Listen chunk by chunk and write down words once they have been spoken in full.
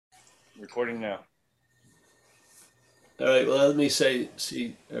Recording now. All right, well, let me see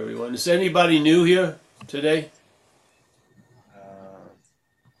everyone. Is anybody new here today?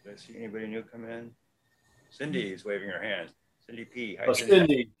 Did I see anybody new come in? Cindy is waving her hand. Cindy P. Hi, Oh, Cindy.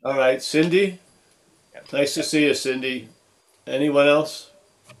 Cindy. All right, Cindy. Yep. Nice to see you, Cindy. Anyone else?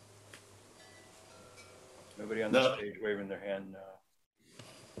 Nobody on this No. page waving their hand.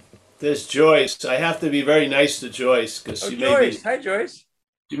 There's Joyce. I have to be very nice to Joyce because Oh, Joyce. Hi, Joyce.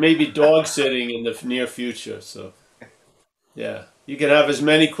 she may be dog sitting in the near future. So yeah, you can have as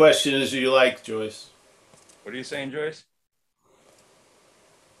many questions as you like, Joyce. What are you saying, Joyce?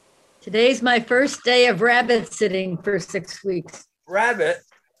 Today's my first day of rabbit sitting for 6 weeks. Rabbit.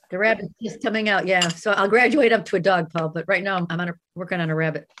 The rabbit's just coming out, yeah. So I'll graduate up to a dog, Paul, but right now I'm working on a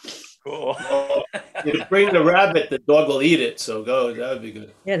rabbit. Cool. Well, if you bring the rabbit, the dog will eat it. So go. That would be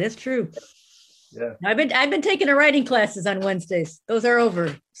good. Yeah, that's true. Yeah. I've been taking the writing classes on Wednesdays. Those are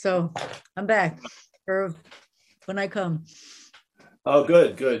over. So I'm back for when I come. Oh,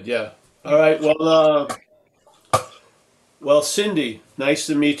 good, good. Yeah. All right. Well, Cindy, nice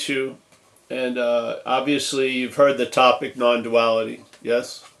to meet you. And obviously, you've heard the topic non-duality.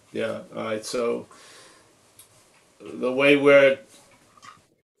 Yes. Yeah. All right. So the way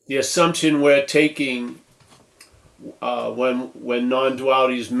the assumption we're taking when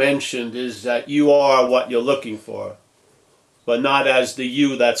non-duality is mentioned is that you are what you're looking for, but not as the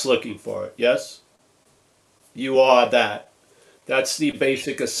you that's looking for it. Yes. You are that. That's the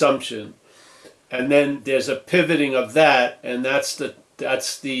basic assumption. And then there's a pivoting of that, and that's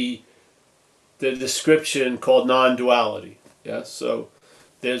the description called non-duality. Yeah. So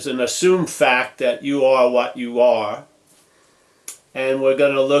there's an assumed fact that you are what you are, and we're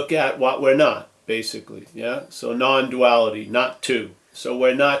going to look at what we're not, basically. Yeah. So non-duality, not two. So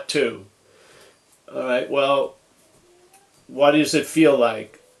we're not two. All right. Well, what does it feel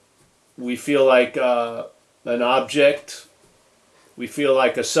like? We feel like an object. We feel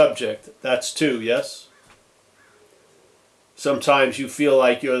like a subject. That's two. Yes. Sometimes you feel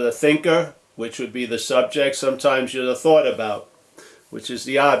like you're the thinker, which would be the subject. Sometimes you're the thought about, which is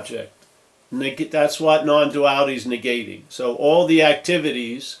the object. That's what non-duality is negating. So all the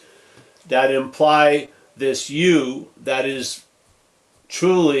activities that imply this you that is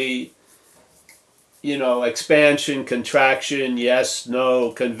truly, expansion, contraction, yes,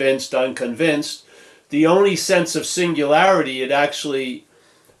 no, convinced, unconvinced, the only sense of singularity it actually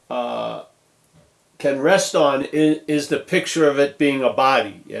can rest on is the picture of it being a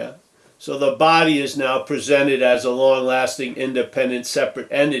body. Yeah. So the body is now presented as a long-lasting, independent, separate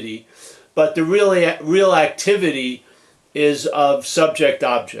entity, but the real activity is of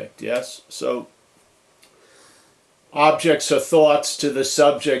subject-object. Yes. So objects are thoughts to the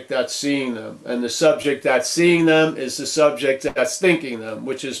subject that's seeing them, and the subject that's seeing them is the subject that's thinking them,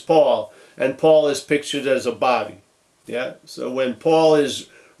 which is Paul, and Paul is pictured as a body. Yeah. So when Paul is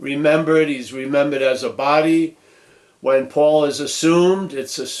remembered, he's remembered as a body. When Paul is assumed,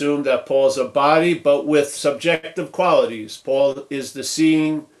 it's assumed that Paul's a body, but with subjective qualities. Paul is the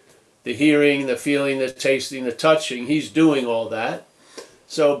seeing, the hearing, the feeling, the tasting, the touching. He's doing all that.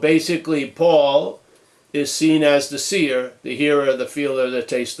 So basically, Paul is seen as the seer, the hearer, the feeler, the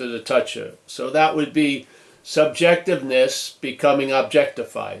taster, the toucher. So that would be subjectiveness becoming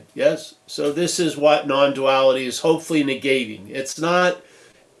objectified. Yes? So this is what non-duality is hopefully negating. It's not,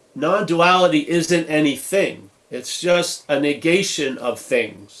 non-duality isn't anything. It's just a negation of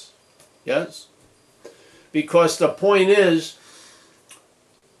things. Yes? Because the point is,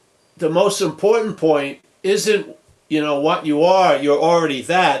 the most important point isn't, what you are, you're already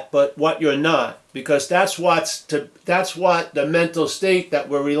that, but what you're not. Because that's what the mental state that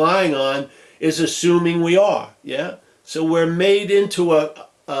we're relying on is assuming we are. Yeah? So we're made into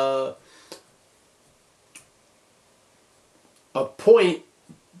a point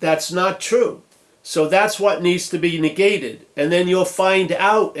that's not true. So that's what needs to be negated. And then you'll find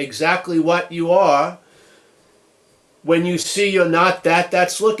out exactly what you are when you see you're not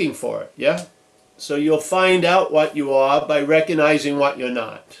that's looking for it. Yeah? So you'll find out what you are by recognizing what you're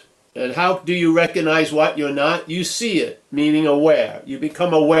not. And how do you recognize what you're not? You see it, meaning aware. You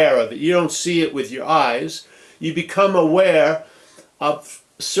become aware of it. You don't see it with your eyes. You become aware of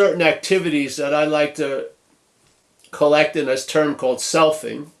certain activities that I like to collect in a term called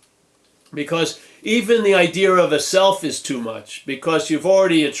selfing. Because even the idea of a self is too much, because you've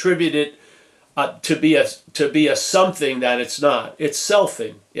already attributed to be a something that it's not. It's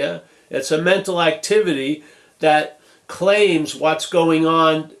selfing. Yeah, it's a mental activity that claims what's going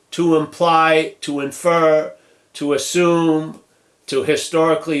on to imply, to infer, to assume, to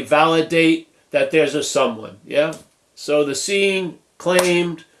historically validate that there's a someone. Yeah. So the seeing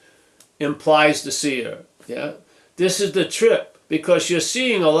claimed implies the seer. Yeah, this is the trip, because you're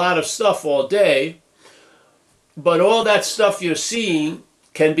seeing a lot of stuff all day, but all that stuff you're seeing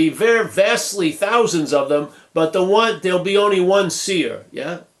can be very vastly thousands of them, but there'll be only one seer.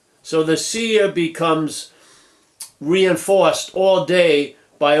 Yeah, so the seer becomes reinforced all day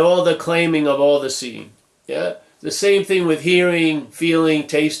by all the claiming of all the seeing. Yeah, the same thing with hearing, feeling,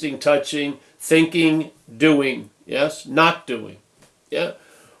 tasting, touching, thinking, doing. Yes, not doing. Yeah,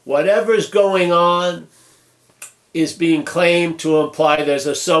 whatever's going on is being claimed to imply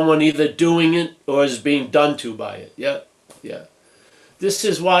there's someone either doing it or is being done to by it. Yeah, yeah. This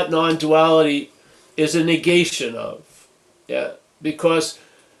is what non-duality is a negation of. Yeah, because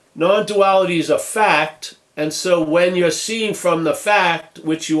non-duality is a fact, and so when you're seeing from the fact,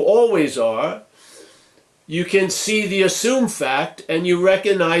 which you always are, you can see the assumed fact and you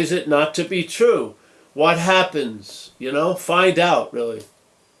recognize it not to be true. What happens? You know, find out, really.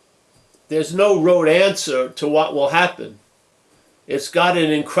 There's no rote answer to what will happen. It's got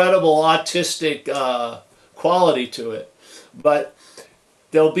an incredible autistic quality to it. But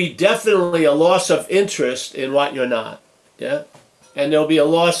there'll be definitely a loss of interest in what you're not. Yeah? And there'll be a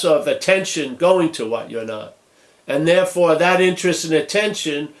loss of attention going to what you're not. And therefore, that interest and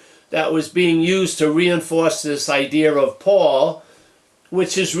attention that was being used to reinforce this idea of Paul,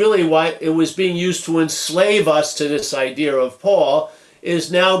 which is really why it was being used to enslave us to this idea of Paul,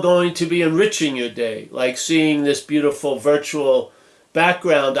 is now going to be enriching your day. Like seeing this beautiful virtual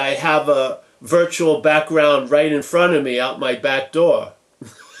background. I have a virtual background right in front of me out my back door.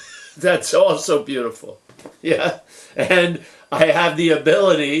 That's also beautiful. Yeah. And I have the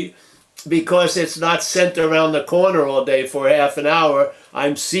ability, because it's not sent around the corner all day for half an hour,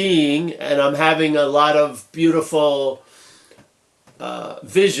 I'm seeing and I'm having a lot of beautiful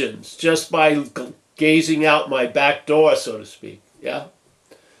visions just by gazing out my back door, so to speak. Yeah?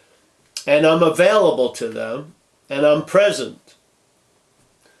 And I'm available to them, and I'm present.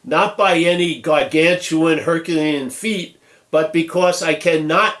 Not by any gargantuan Herculean feat, but because I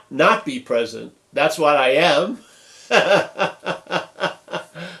cannot not be present. That's what I am.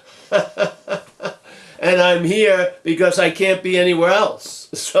 And I'm here because I can't be anywhere else.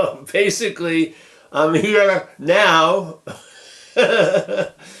 So basically, I'm here now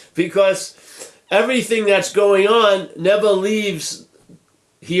because everything that's going on never leaves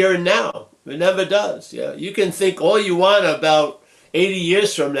here and now. It never does. Yeah, you can think all you want about 80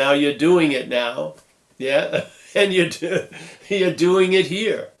 years from now. You're doing it now. Yeah, and you're doing it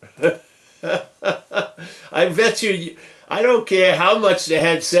here. I bet you. I don't care how much the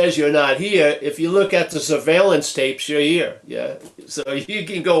head says you're not here. If you look at the surveillance tapes, you're here. Yeah, so you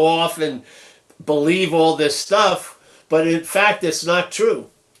can go off and believe all this stuff, but in fact, it's not true.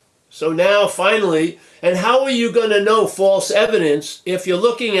 So now, finally, and how are you going to know false evidence if you're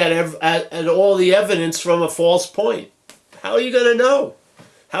looking at all the evidence from a false point? How are you going to know?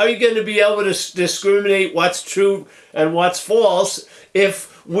 How are you going to be able to discriminate what's true and what's false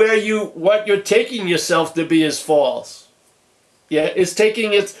if what you're taking yourself to be is false? Yeah, it's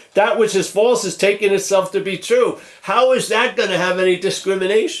taking that which is false is taking itself to be true. How is that going to have any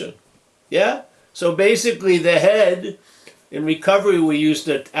discrimination? Yeah? So basically the head, in recovery we use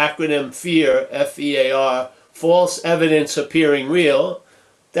the acronym FEAR, F-E-A-R, false evidence appearing real.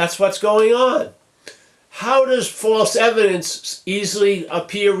 That's what's going on. How does false evidence easily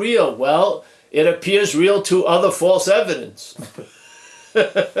appear real? Well, it appears real to other false evidence.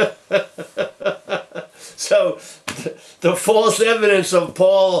 So the false evidence of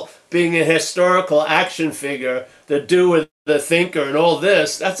Paul being a historical action figure, the doer, the thinker, and all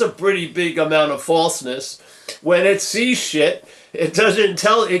this, that's a pretty big amount of falseness. When it sees shit, it can't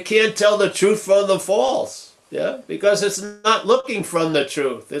tell the truth from the false. Yeah, because it's not looking from the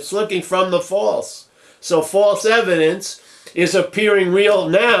truth. It's looking from the false. So false evidence is appearing real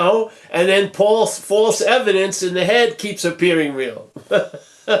now, and then false evidence in the head keeps appearing real.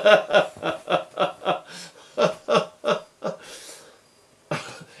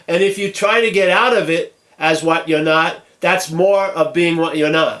 And if you try to get out of it as what you're not, that's more of being what you're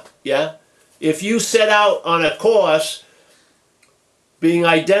not. Yeah? If you set out on a course being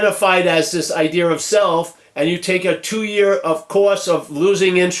identified as this idea of self, and you take a 2-year course of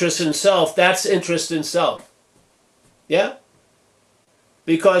losing interest in self, that's interest in self. Yeah?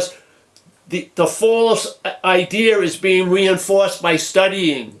 Because the false idea is being reinforced by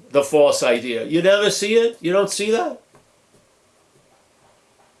studying the false idea. You never see it? You don't see that?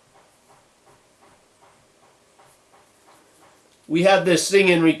 We have this thing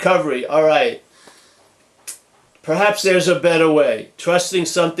in recovery. All right. Perhaps there's a better way. Trusting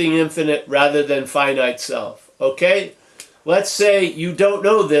something infinite rather than finite self. Okay? Let's say you don't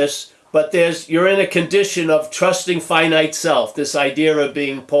know this, but you're in a condition of trusting finite self, this idea of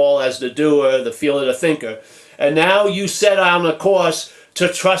being Paul as the doer, the feeler, the thinker. And now you set on a course to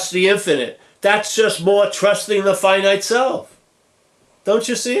trust the infinite. That's just more trusting the finite self. Don't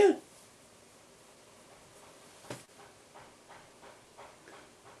you see it?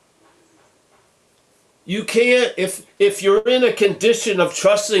 You can't, if you're in a condition of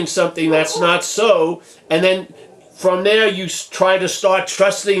trusting something that's not so, and then from there you try to start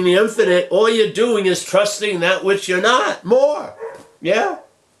trusting the infinite, all you're doing is trusting that which you're not more. Yeah?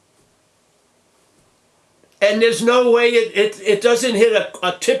 And there's no way it doesn't hit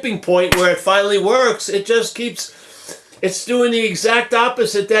a tipping point where it finally works. It just keeps, it's doing the exact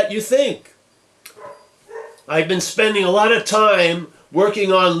opposite that you think. I've been spending a lot of time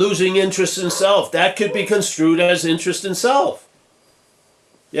working on losing interest in self. That could be construed as interest in self.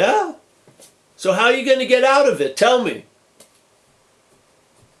 Yeah? So how are you going to get out of it? Tell me.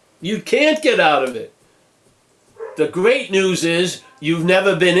 You can't get out of it. The great news is you've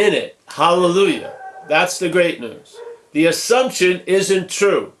never been in it. Hallelujah. That's the great news. The assumption isn't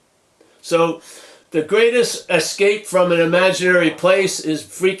true. So the greatest escape from an imaginary place is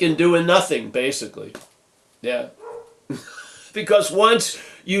freaking doing nothing, basically. Yeah. Because once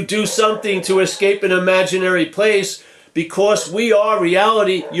you do something to escape an imaginary place, because we are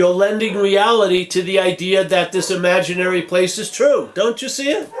reality, you're lending reality to the idea that this imaginary place is true. Don't you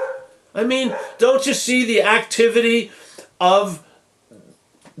see it? I mean, don't you see the activity of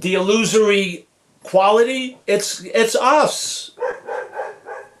the illusory quality? It's us.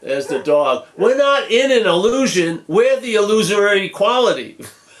 There's the dog. We're not in an illusion. We're the illusory quality.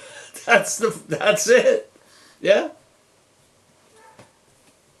 That's it. Yeah?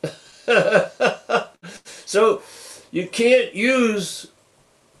 So you can't use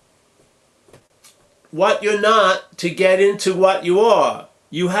what you're not to get into what you are.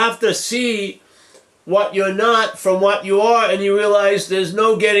 You have to see what you're not from what you are, and you realize there's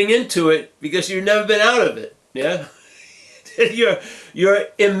no getting into it because you've never been out of it. Yeah? You're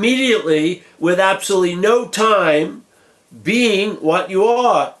immediately, with absolutely no time, being what you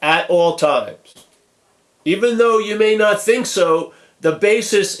are at all times. Even though you may not think so, the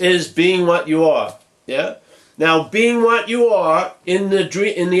basis is being what you are. Yeah? Now, being what you are in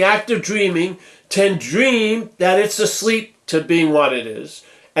the act of dreaming can dream that it's asleep to being what it is.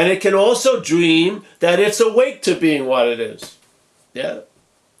 And it can also dream that it's awake to being what it is. Yeah?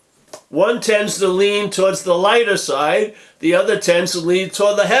 One tends to lean towards the lighter side. The other tends to lean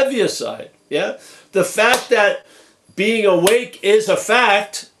toward the heavier side. Yeah? The fact that being awake is a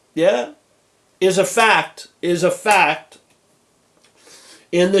fact, yeah, is a fact.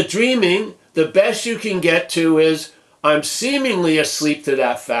 In the dreaming, the best you can get to is, I'm seemingly asleep to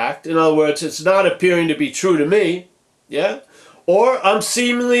that fact. In other words, it's not appearing to be true to me. Yeah? Or I'm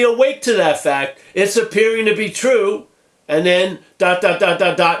seemingly awake to that fact. It's appearing to be true. And then ...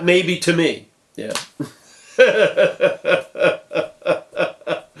 maybe to me. Yeah.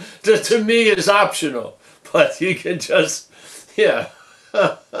 To me is optional. But you can just, yeah.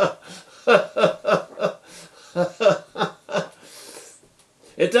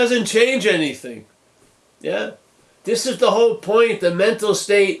 It doesn't change anything. Yeah? This is the whole point. The mental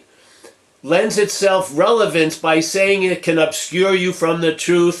state lends itself relevance by saying it can obscure you from the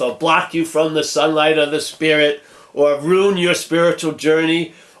truth or block you from the sunlight of the spirit or ruin your spiritual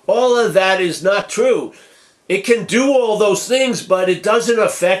journey. All of that is not true. It can do all those things, but it doesn't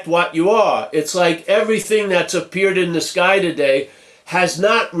affect what you are. It's like everything that's appeared in the sky today has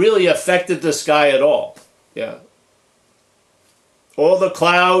not really affected the sky at all. Yeah. All the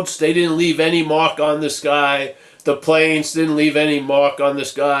clouds, they didn't leave any mark on the sky. The planes didn't leave any mark on the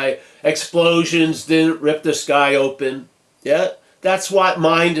sky. Explosions didn't rip the sky open. Yeah? That's what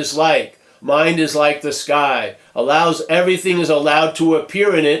mind is like. Mind is like the sky. Everything is allowed to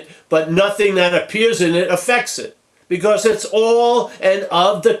appear in it, but nothing that appears in it affects it. Because it's all and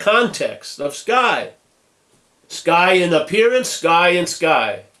of the context of sky. Sky in appearance, sky in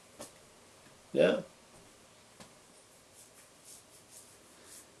sky. Yeah?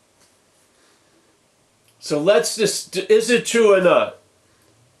 So let's just, is it true or not?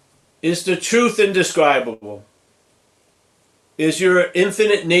 Is the truth indescribable? Is your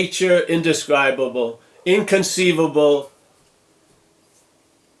infinite nature indescribable, inconceivable,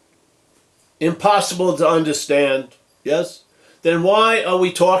 impossible to understand? Yes? Then why are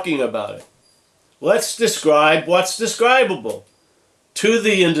we talking about it? Let's describe what's describable to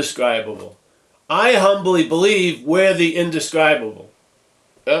the indescribable. I humbly believe we're the indescribable.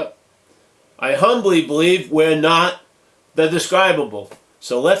 Yeah? I humbly believe we're not the describable.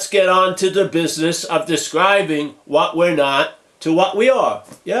 So let's get on to the business of describing what we're not to what we are.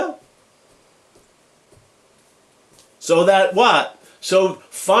 Yeah? So that what? So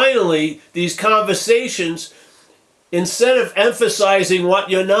finally, these conversations, instead of emphasizing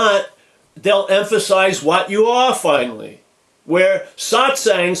what you're not, they'll emphasize what you are finally. Where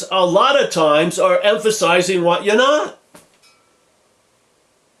satsangs a lot of times are emphasizing what you're not.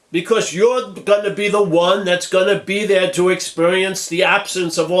 Because you're going to be the one that's going to be there to experience the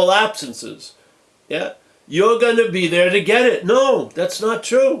absence of all absences. Yeah? You're going to be there to get it. No, that's not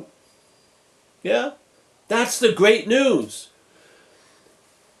true. Yeah? That's the great news.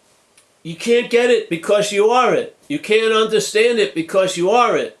 You can't get it because you are it. You can't understand it because you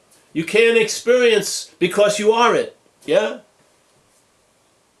are it. You can't experience because you are it. Yeah?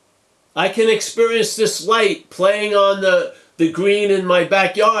 I can experience this light playing on the green in my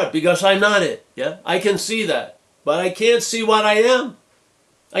backyard because I'm not it. Yeah? I can see that. But I can't see what I am.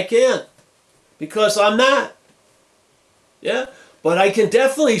 I can't. Because I'm not. Yeah? But I can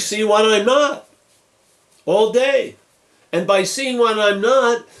definitely see what I'm not. All day. And by seeing what I'm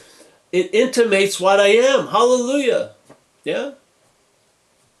not, it intimates what I am. Hallelujah. Yeah?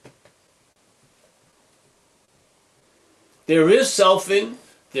 There is selfing,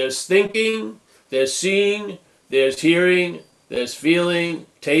 there's thinking, there's seeing, there's hearing, there's feeling,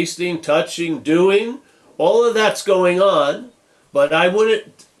 tasting, touching, doing. All of that's going on, but I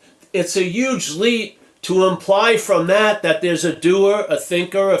wouldn't, it's a huge leap to imply from that there's a doer, a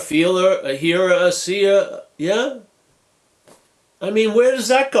thinker, a feeler, a hearer, a seer. Yeah? I mean, where does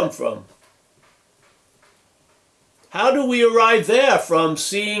that come from? How do we arrive there from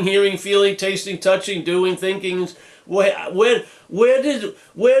seeing, hearing, feeling, tasting, touching, doing, thinking? Where's the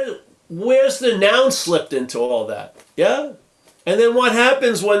noun slipped into all that? Yeah? And then what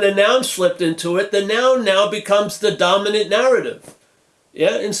happens when the noun slipped into it? The noun now becomes the dominant narrative.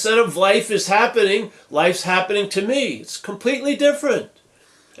 Yeah? Instead of life is happening, life's happening to me. It's completely different.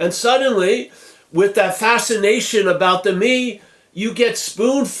 And suddenly, with that fascination about the me, you get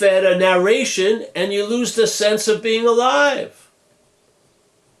spoon-fed a narration and you lose the sense of being alive.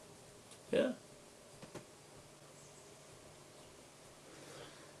 Yeah?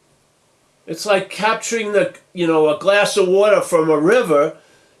 It's like capturing a glass of water from a river.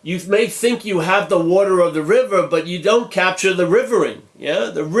 You may think you have the water of the river, but you don't capture the rivering. Yeah?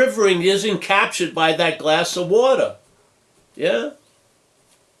 The rivering isn't captured by that glass of water. Yeah?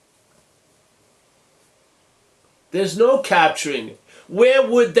 There's no capturing it. Where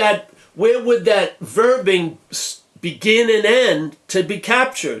would that verbing begin and end to be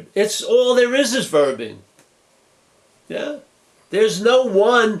captured? It's all there is verbing. Yeah? There's no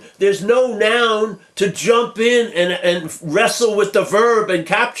noun to jump in and wrestle with the verb and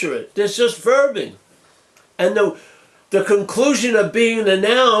capture it. There's just verbing. And the conclusion of being the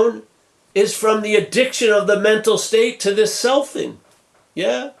noun is from the addiction of the mental state to this selfing.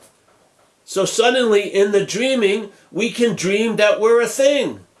 Yeah? So suddenly in the dreaming, we can dream that we're a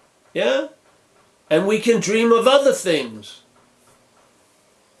thing. Yeah? And we can dream of other things.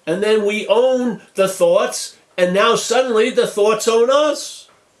 And then we own the thoughts, and now suddenly the thoughts own us.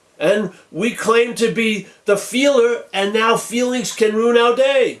 And we claim to be the feeler, and now feelings can ruin our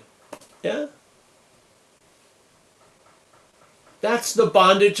day. Yeah? That's the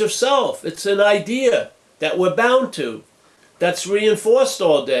bondage of self. It's an idea that we're bound to, that's reinforced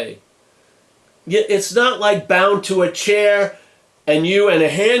all day. It's not like bound to a chair and you and a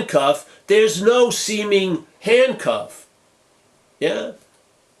handcuff. There's no seeming handcuff. Yeah?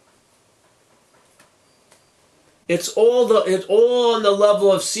 It's all on the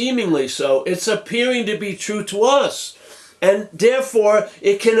level of seemingly so. It's appearing to be true to us. And therefore,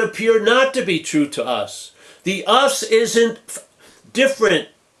 it can appear not to be true to us. The us isn't different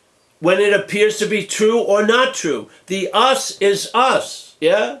when it appears to be true or not true. The us is us.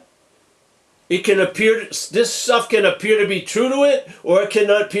 Yeah? It can appear, this stuff can appear to be true to it, or it can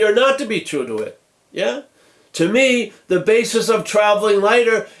appear not to be true to it. Yeah? To me, the basis of traveling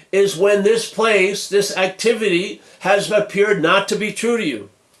lighter is when this place, this activity, has appeared not to be true to you.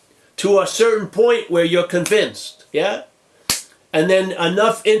 To a certain point where you're convinced. Yeah? And then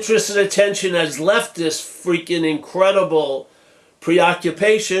enough interest and attention has left this freaking incredible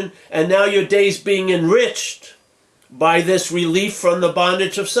preoccupation, and now your day's being enriched by this relief from the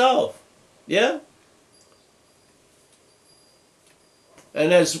bondage of self. Yeah?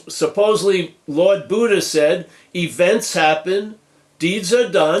 And as supposedly Lord Buddha said, events happen, deeds are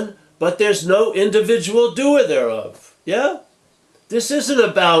done, but there's no individual doer thereof. Yeah? This isn't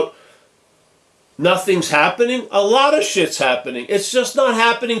about nothing's happening. A lot of shit's happening. It's just not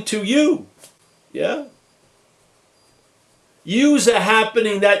happening to you. Yeah? You's a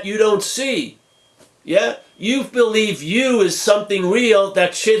happening that you don't see. Yeah? You believe you is something real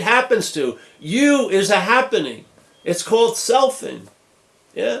that shit happens to. You is a happening. It's called selfing.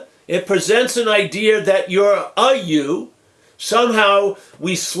 Yeah? It presents an idea that you're a you. Somehow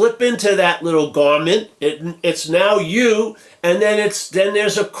we slip into that little garment. It's now you, and then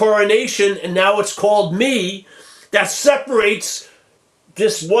there's a coronation, and now it's called me. That separates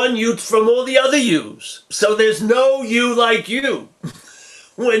this one you from all the other yous. So there's no you like you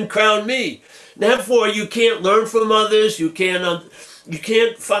when crowned me. Therefore, you can't learn from others. You can't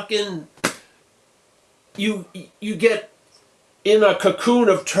fucking. You get in a cocoon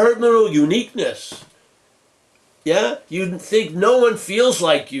of terminal uniqueness. Yeah? You think no one feels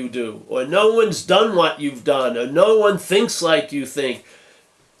like you do, or no one's done what you've done, or no one thinks like you think.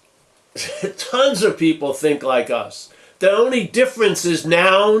 Tons of people think like us. The only difference is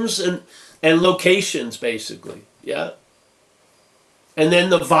nouns and locations, basically. Yeah? And then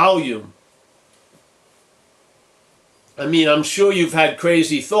the volume. I mean, I'm sure you've had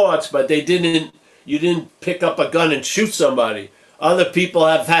crazy thoughts, but you didn't pick up a gun and shoot somebody. Other people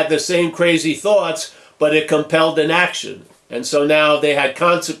have had the same crazy thoughts, but it compelled an action. And so now they had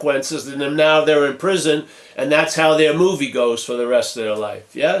consequences, and now they're in prison, and that's how their movie goes for the rest of their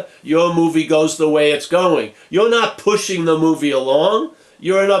life. Yeah? Your movie goes the way it's going. You're not pushing the movie along.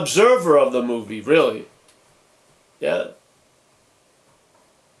 You're an observer of the movie, really. Yeah?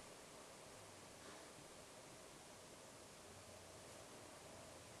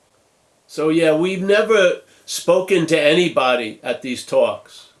 So yeah, we've never spoken to anybody at these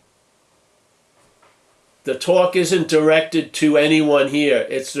talks. The talk isn't directed to anyone here.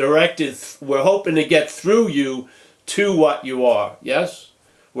 It's directed, we're hoping to get through you to what you are, yes?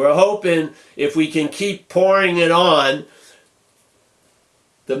 We're hoping if we can keep pouring it on,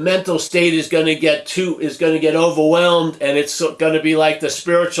 the mental state is going to get overwhelmed, and it's going to be like the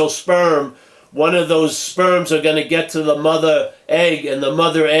spiritual sperm. One of those sperms are going to get to the mother egg, and the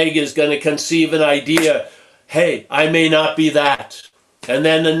mother egg is going to conceive an idea, hey, I may not be that. And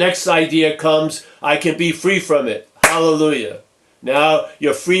then the next idea comes, I can be free from it. Hallelujah. Now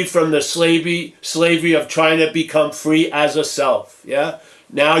you're free from the slavery of trying to become free as a self. Yeah?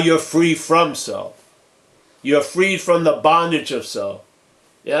 Now you're free from self. You're freed from the bondage of self.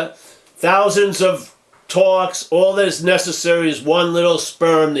 Yeah? Thousands of talks, all that's necessary is one little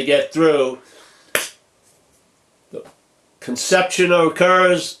sperm to get through. The conception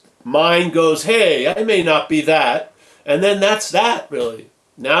occurs, mind goes, hey, I may not be that. And then that's that, really.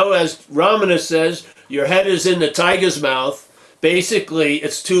 Now, as Ramana says, your head is in the tiger's mouth. Basically,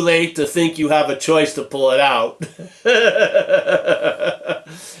 it's too late to think you have a choice to pull it out.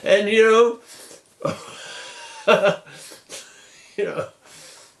 And, yeah.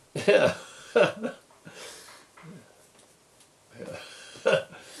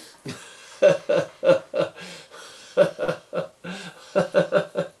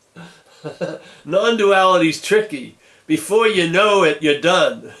 Non-duality's tricky. Before you know it, you're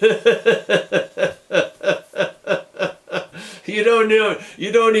done. You don't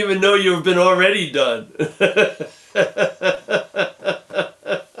even know you've been already done.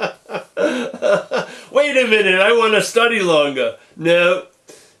 Wait a minute, I want to study longer. No,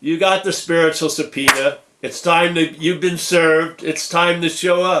 you got the spiritual subpoena. It's time you've been served. It's time to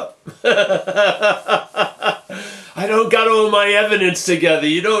show up. I don't got all my evidence together.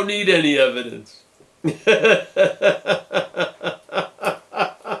 You don't need any evidence.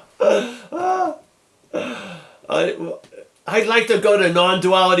 I'd like to go to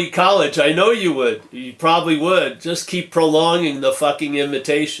non-duality college. I know you would. You probably would. Just keep prolonging the fucking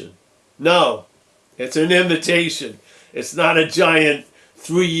invitation. No, it's an invitation. It's not a giant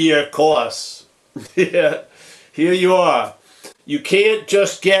 3-year course. Yeah. Here you are. You can't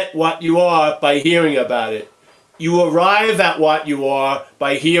just get what you are by hearing about it. You arrive at what you are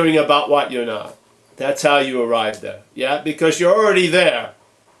by hearing about what you're not. That's how you arrive there. Yeah, because you're already there.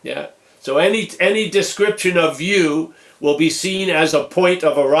 Yeah. So any description of you will be seen as a point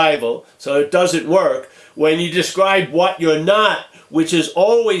of arrival. So it doesn't work. When you describe what you're not, which is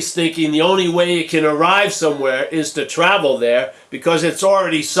always thinking the only way it can arrive somewhere is to travel there because it's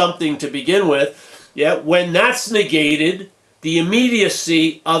already something to begin with. Yeah, when that's negated, the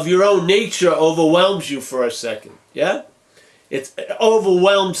immediacy of your own nature overwhelms you for a second. Yeah? It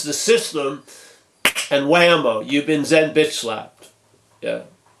overwhelms the system, and whammo, you've been Zen bitch slapped. Yeah.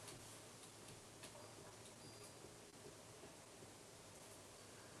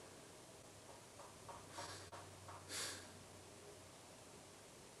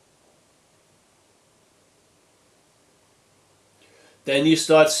 Then you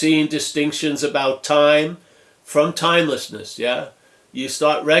start seeing distinctions about time from timelessness, yeah? You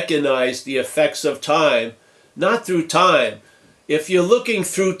start recognize the effects of time, not through time. if you're looking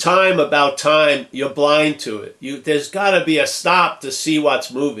through time about time, you're blind to it. There's got to be a stop to see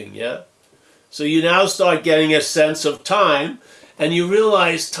what's moving, yeah? So you now start getting a sense of time, and you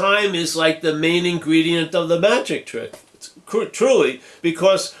realize time is like the main ingredient of the magic trick. It's truly,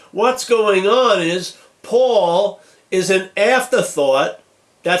 because what's going on is Paul is an afterthought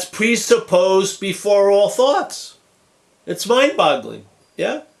that's presupposed before all thoughts. It's mind-boggling,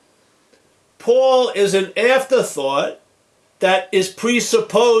 yeah? Paul is an afterthought that is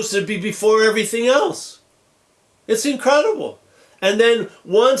presupposed to be before everything else. It's incredible. And then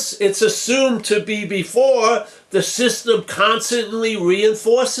once it's assumed to be before, the system constantly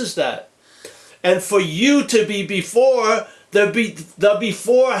reinforces that. And for you to be before, the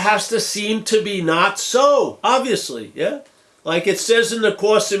before has to seem to be not so, obviously, yeah? Like it says in the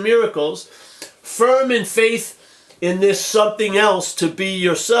Course in Miracles, firm in faith in this something else to be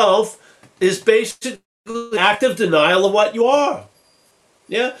yourself is basically active denial of what you are.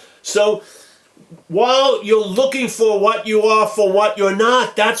 Yeah? So while you're looking for what you are for what you're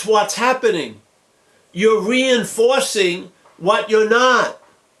not, that's what's happening. You're reinforcing what you're not.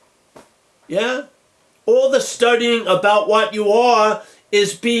 Yeah? All the studying about what you are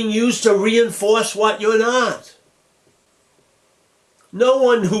is being used to reinforce what you're not. No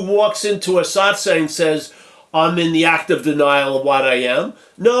one who walks into a satsang says, I'm in the active denial of what I am.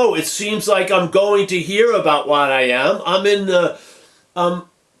 No, it seems like I'm going to hear about what I am. I'm in the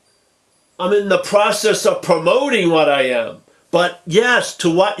process of promoting what I am. But yes,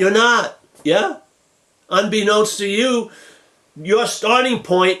 to what you're not. Yeah? Unbeknownst to you, your starting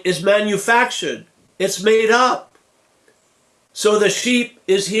point is manufactured. It's made up. So the sheep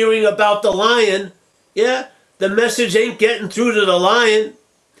is hearing about the lion. Yeah? The message ain't getting through to the lion.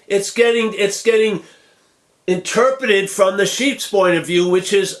 It's getting interpreted from the sheep's point of view,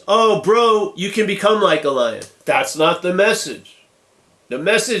 which is, oh, bro, you can become like a lion. That's not the message. The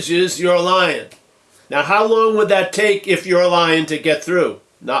message is you're a lion. Now, how long would that take if you're a lion to get through?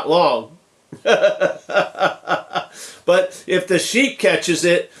 Not long. But if the sheep catches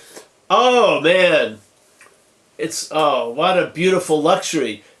it, oh, man, what a beautiful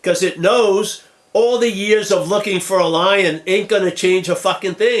luxury. Because it knows all the years of looking for a lion ain't going to change a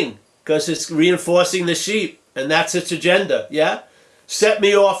fucking thing. Because it's reinforcing the sheep. And that's its agenda, yeah? Set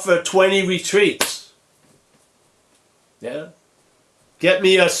me off for 20 retreats. Yeah? Get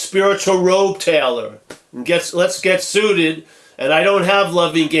me a spiritual robe tailor. And let's get suited. And I don't have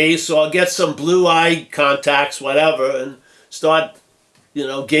loving gaze, so I'll get some blue eye contacts, whatever, and start,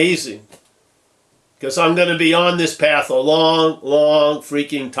 gazing. Because I'm going to be on this path a long, long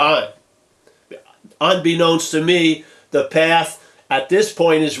freaking time. Unbeknownst to me, the path at this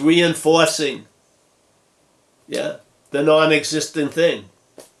point is reinforcing, the non-existent thing.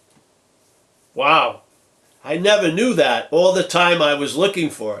 Wow. I never knew that all the time I was looking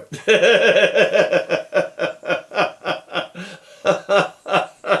for it.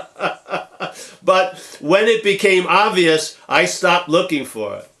 But when it became obvious, I stopped looking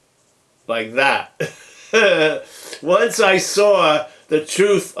for it. Like that. Once I saw the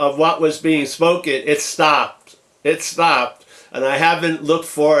truth of what was being spoken, it stopped. It stopped. And I haven't looked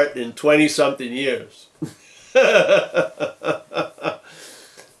for it in 20-something years.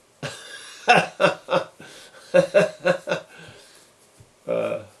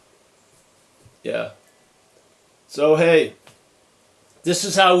 Yeah. So, hey, this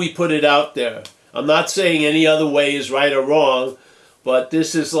is how we put it out there. I'm not saying any other way is right or wrong, but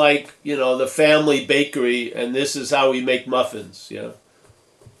this is like, the family bakery, and this is how we make muffins, Yeah.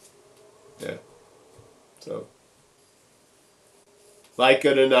 So, like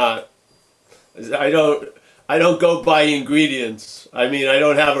it or not, I don't go by ingredients. I mean, I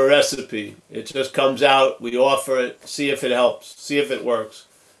don't have a recipe. It just comes out, we offer it, see if it helps, see if it works.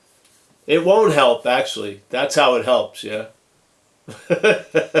 It won't help, actually. That's how it helps, yeah?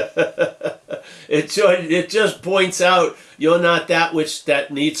 It just points out you're not that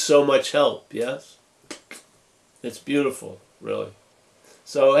needs so much help, yes? It's beautiful, really.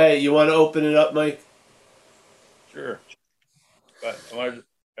 So, hey, you want to open it up, Mike? Sure. But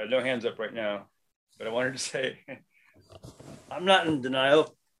no hands up right now. But I wanted to say, I'm not in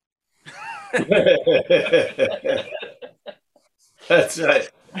denial. That's right.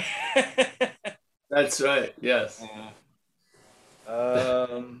 That's right. Yes.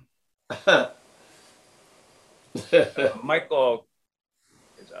 Michael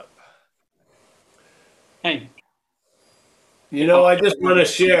is up. Hey. I just want to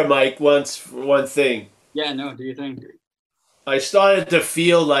share, Mike, one thing. Yeah, no, do you think? I started to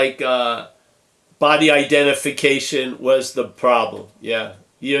feel like body identification was the problem. Yeah.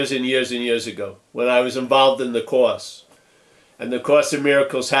 Years and years and years ago when I was involved in the Course. And the Course in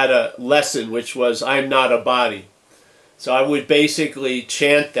Miracles had a lesson which was, I'm not a body. So I would basically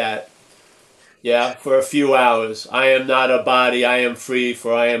chant that, yeah, for a few hours. I am not a body, I am free,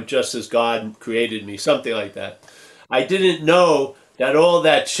 for I am just as God created me. Something like that. I didn't know that all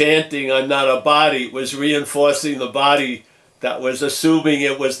that chanting, I'm not a body, was reinforcing the body that was assuming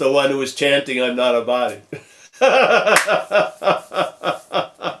it was the one who was chanting, I'm not a body.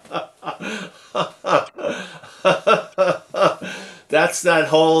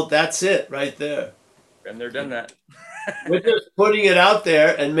 That's it right there. Been there, done that. We're just putting it out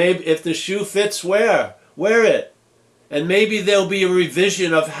there, and maybe if the shoe fits, wear it. And maybe there'll be a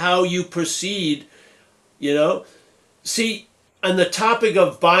revision of how you proceed, you know. See, on the topic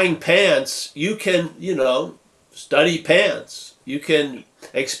of buying pants, you can, study pants. You can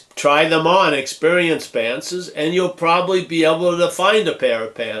try them on, experience pants, and you'll probably be able to find a pair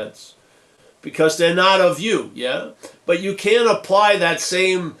of pants because they're not of you, yeah? But you can't apply that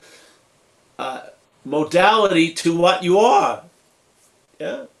same modality to what you are,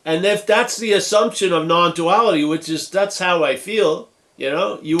 yeah? And if that's the assumption of non-duality, that's how I feel,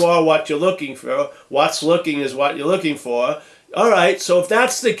 you are what you're looking for. What's looking is what you're looking for. All right, so if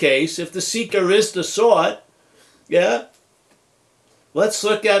that's the case, if the seeker is the sought, yeah, let's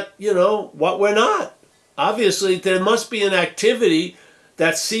look at, what we're not. Obviously, there must be an activity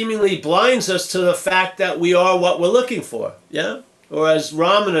that seemingly blinds us to the fact that we are what we're looking for, yeah? Or as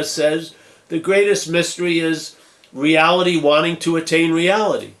Ramana says, the greatest mystery is reality wanting to attain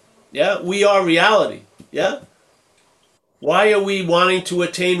reality, yeah? We are reality, yeah? Why are we wanting to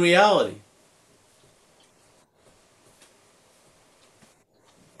attain reality?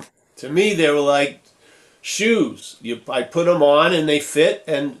 To me, they were like shoes. I put them on and they fit,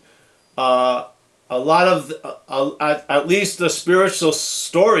 and a lot of, at least the spiritual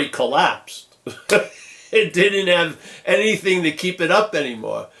story collapsed. It didn't have anything to keep it up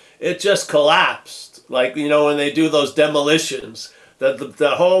anymore. It just collapsed. Like, when they do those demolitions,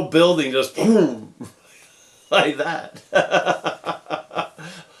 the whole building just boom, like that.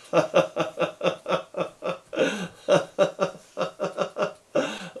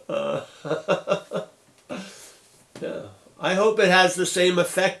 Yeah. I hope it has the same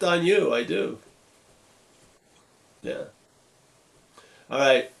effect on you. I do. Yeah. All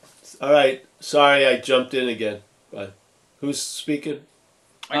right. Sorry, I jumped in again. But who's speaking?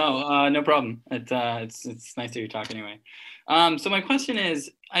 Oh, no problem. It's nice to hear you talk anyway. So my question is,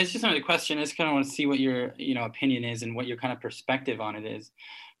 I just kind of want to see what your opinion is and what your kind of perspective on it is.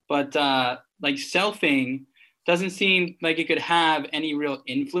 But like selfing doesn't seem like it could have any real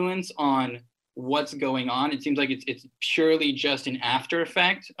influence on what's going on. It seems like it's purely just an after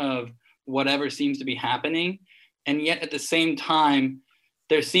effect of whatever seems to be happening. And yet at the same time,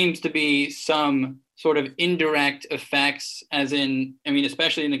 there seems to be some sort of indirect effects, as in,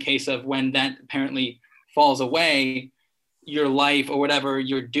 especially in the case of when that apparently falls away, your life or whatever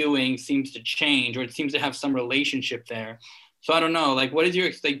you're doing seems to change, or it seems to have some relationship there. So I don't know, like, what is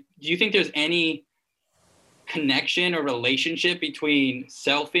your, like, do you think there's any connection or relationship between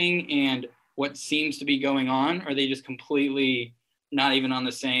selfing and what seems to be going on? Or are they just completely not even on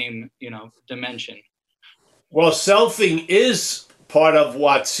the same, dimension? Well, selfing is part of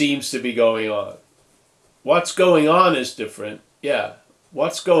what seems to be going on. What's going on is different. Yeah.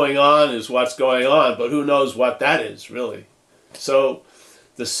 What's going on is what's going on, but who knows what that is, really. So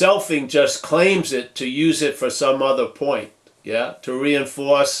the selfing just claims it to use it for some other point, yeah, to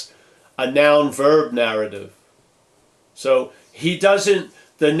reinforce a noun-verb narrative. So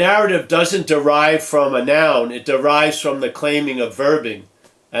the narrative doesn't derive from a noun, it derives from the claiming of verbing,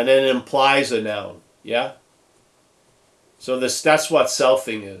 and then implies a noun, yeah? So that's what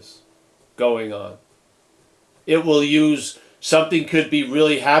selfing is going on. It will use, something could be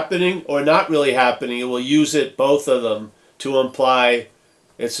really happening or not really happening. It will use both of them, to imply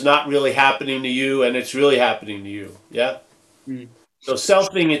it's not really happening to you and it's really happening to you. Yeah? Mm. So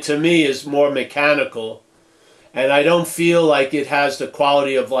selfing, to me, is more mechanical. And I don't feel like it has the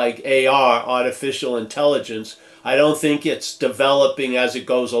quality of like AR, artificial intelligence. I don't think it's developing as it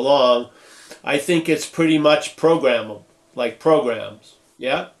goes along. I think it's pretty much programmable, like programs.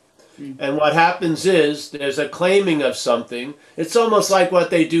 Yeah? And what happens is there's a claiming of something. It's almost like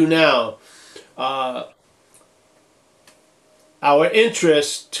what they do now. Our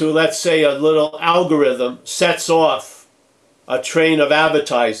interest to, let's say, a little algorithm sets off a train of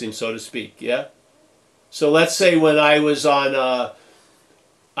advertising, so to speak, yeah? So let's say when I was on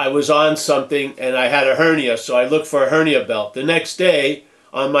something and I had a hernia, so I looked for a hernia belt. The next day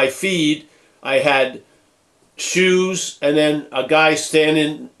on my feed, I had shoes and then a guy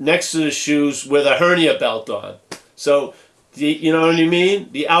standing next to the shoes with a hernia belt on. So You know what I mean?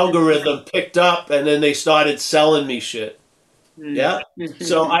 The algorithm picked up, and then they started selling me shit. Yeah.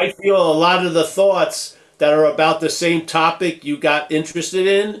 So I feel a lot of the thoughts that are about the same topic you got interested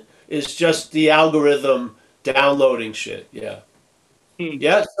in is just the algorithm downloading shit. Yeah.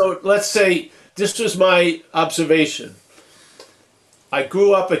 Yeah. So let's say this was my observation. I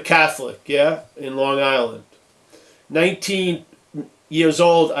grew up a Catholic, yeah, in Long Island. 19 years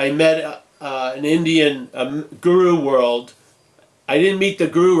old, I met an Indian guru world. I didn't meet the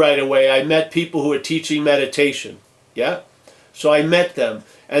guru right away. I met people who were teaching meditation, yeah? So I met them.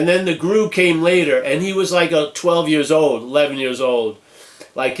 And then the guru came later, and he was like 12 years old, 11 years old.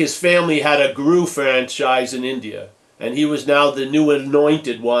 Like his family had a guru franchise in India, and he was now the new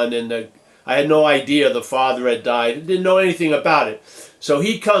anointed one, and I had no idea the father had died. Didn't know anything about it. So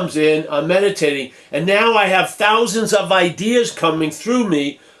he comes in, I'm meditating, and now I have thousands of ideas coming through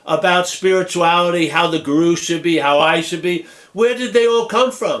me about spirituality, how the guru should be, how I should be. Where did they all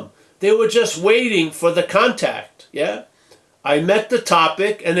come from? They were just waiting for the contact, yeah? I met the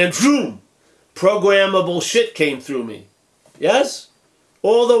topic, and then, boom, programmable shit came through me, yes?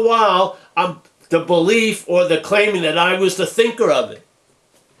 All the while, the belief or the claiming that I was the thinker of it.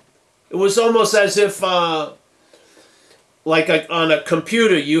 It was almost as if... like on a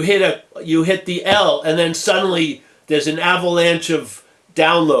computer, you hit the L, and then suddenly there's an avalanche of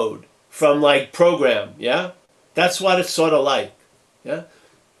download from like program, yeah? That's what it's sort of like, yeah?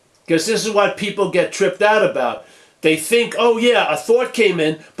 Because this is what people get tripped out about. They think, oh yeah, a thought came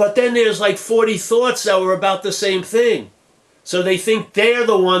in, but then there's like 40 thoughts that were about the same thing. So they think they're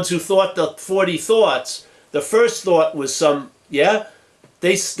the ones who thought the 40 thoughts. The first thought was some, yeah?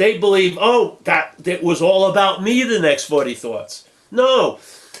 They believe, oh, that it was all about me, the next 40 thoughts. No.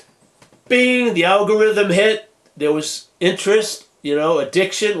 Bing, the algorithm hit. There was interest,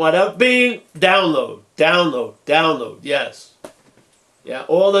 addiction, whatever. Bing, download, download, download. Yes. Yeah,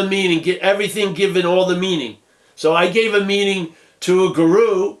 all the meaning, get everything given all the meaning. So I gave a meaning to a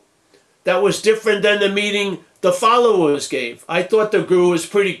guru that was different than the meaning the followers gave. I thought the guru was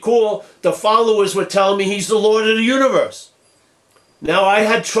pretty cool. The followers were telling me he's the Lord of the universe. Now, I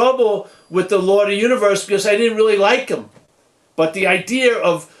had trouble with the Lord of the Universe because I didn't really like him. But the idea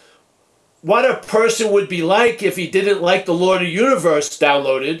of what a person would be like if he didn't like the Lord of the Universe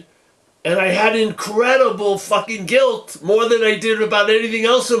downloaded, and I had incredible fucking guilt, more than I did about anything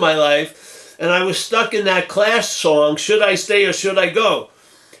else in my life, and I was stuck in that Clash song, Should I Stay or Should I Go?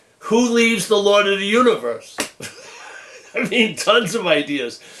 Who leaves the Lord of the Universe? I mean, tons of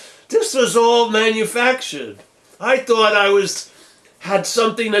ideas. This was all manufactured. I thought I had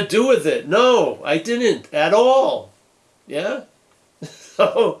something to do with it. No, I didn't at all. Yeah?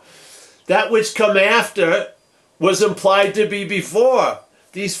 So that which come after was implied to be before.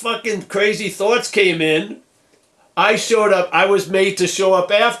 These fucking crazy thoughts came in. I showed up. I was made to show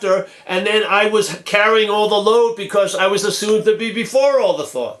up after, and then I was carrying all the load because I was assumed to be before all the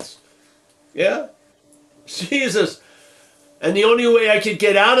thoughts. Yeah? Jesus. And the only way I could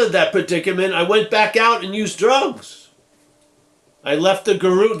get out of that predicament, I went back out and used drugs. I left the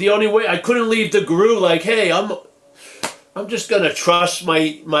guru. The only way I couldn't leave the guru like, hey, I'm just gonna trust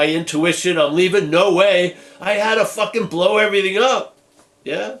my intuition. I'm leaving. No way. I had to fucking blow everything up.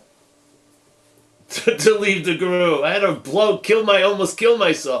 Yeah. to leave the guru, I had to almost kill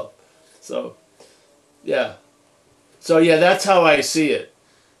myself. So, yeah. So yeah, that's how I see it.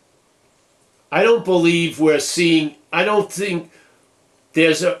 I don't believe we're seeing. I don't think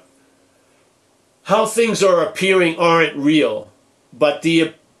there's how things are appearing aren't real. But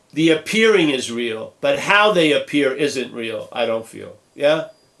the appearing is real, but how they appear isn't real, I don't feel. Yeah?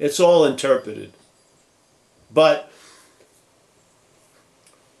 It's all interpreted. But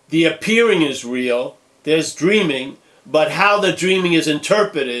the appearing is real, there's dreaming, but how the dreaming is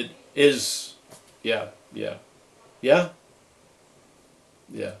interpreted is, yeah. Yeah?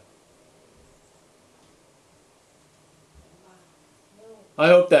 I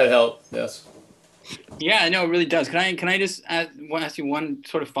hope that helped, yes. Yeah, no, it really does. Can I just ask you one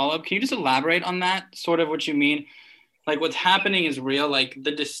sort of follow-up? Can you just elaborate on that, sort of what you mean? Like what's happening is real, like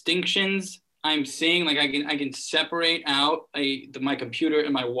the distinctions I'm seeing, like I can separate out my computer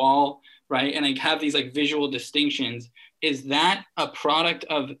and my wall, right? And I have these like visual distinctions. Is that a product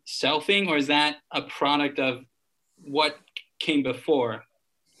of selfing, or is that a product of what came before?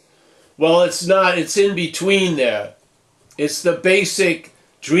 Well, it's not. It's in between there. It's the basic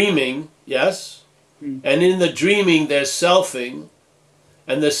dreaming, yes? And in the dreaming, there's selfing.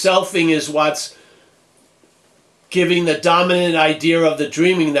 And the selfing is what's giving the dominant idea of the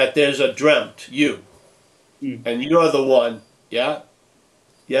dreaming that there's a dreamt, you. And you're the one, yeah?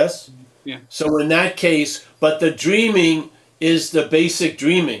 Yes? Yeah. So in that case, but the dreaming is the basic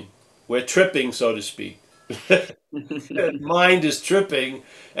dreaming. We're tripping, so to speak. Mind is tripping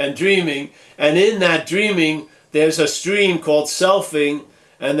and dreaming, and in that dreaming there's a stream called selfing,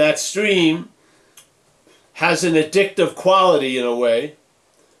 and that stream has an addictive quality in a way,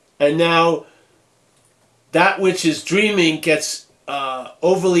 and now that which is dreaming gets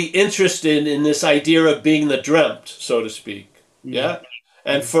overly interested in this idea of being the dreamt, so to speak. Yeah?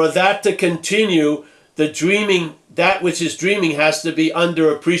 And for that to continue, the dreaming, that which is dreaming has to be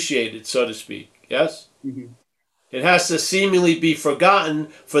underappreciated, so to speak. Yes? Mm-hmm. It has to seemingly be forgotten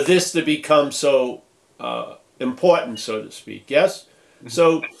for this to become so important, so to speak. Yes? Mm-hmm.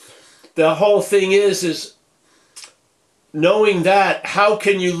 So the whole thing is knowing that, how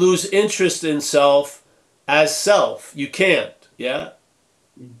can you lose interest in self as self? You can't. Yeah?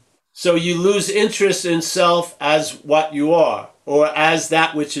 Mm-hmm. So you lose interest in self as what you are, or as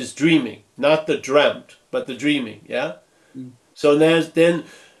that which is dreaming, not the dreamt, but the dreaming. Yeah? Mm-hmm. So then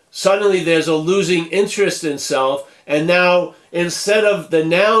suddenly there's a losing interest in self, and now instead of the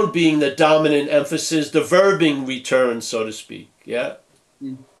noun being the dominant emphasis, the verbing returns, so to speak. Yeah?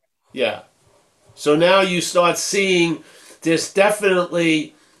 Mm. Yeah. So now you start seeing, there's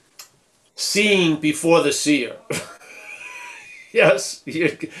definitely seeing before the seer. Yes?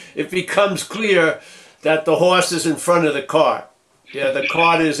 It becomes clear that the horse is in front of the cart. Yeah, the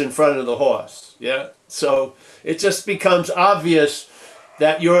cart is in front of the horse. Yeah? So it just becomes obvious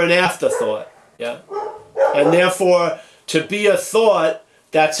that you're an afterthought, yeah? And therefore, to be a thought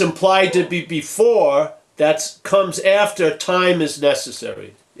that's implied to be before, that comes after time is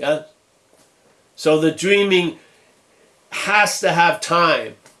necessary, yeah? So the dreaming has to have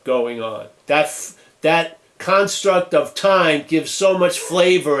time going on. That construct of time gives so much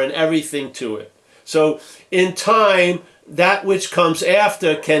flavor and everything to it. So in time, that which comes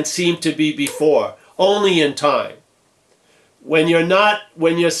after can seem to be before, only in time. When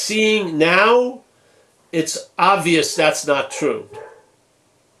you're seeing now, it's obvious that's not true.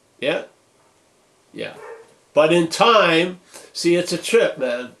 Yeah? Yeah. But in time, see, it's a trip,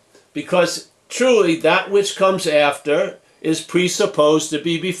 man. Because truly, that which comes after is presupposed to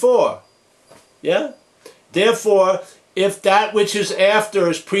be before. Yeah? Therefore, if that which is after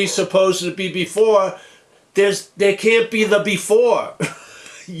is presupposed to be before, there can't be the before.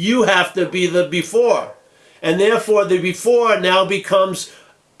 You have to be the before. And therefore, the before now becomes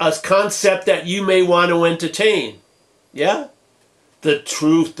a concept that you may want to entertain. Yeah? The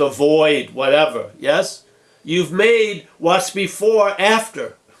truth, the void, whatever. Yes? You've made what's before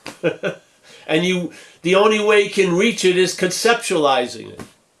after. And the only way you can reach it is conceptualizing it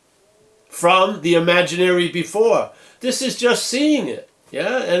from the imaginary before. This is just seeing it.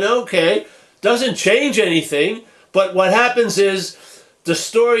 Yeah? And okay, doesn't change anything, but what happens is the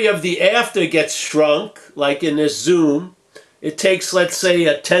story of the after gets shrunk, like in this zoom. It takes, let's say,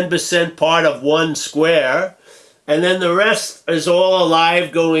 a 10% part of one square, and then the rest is all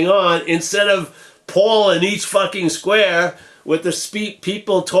alive going on, instead of Paul in each fucking square with the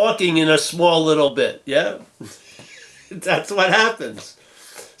people talking in a small little bit. Yeah? That's what happens.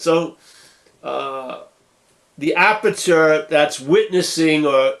 So the aperture that's witnessing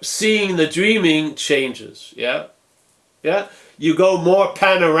or seeing the dreaming changes. Yeah? Yeah? You go more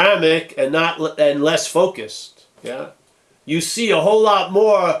panoramic and less focused. Yeah? You see a whole lot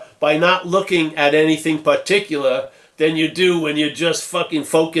more by not looking at anything particular than you do when you're just fucking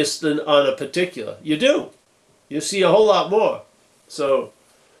focused on a particular. You do. You see a whole lot more. So,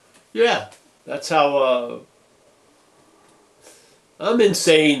 yeah, that's how I'm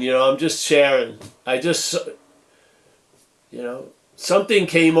insane, I'm just sharing. Something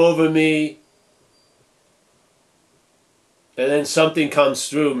came over me, and then something comes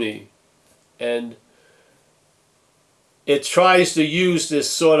through me, and it tries to use this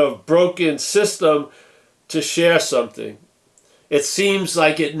sort of broken system to share something. It seems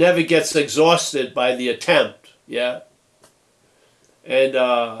like it never gets exhausted by the attempt, yeah? And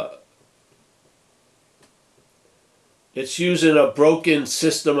it's using a broken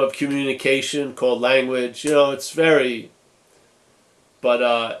system of communication called language. It's very...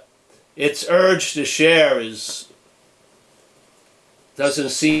 But its urge to share it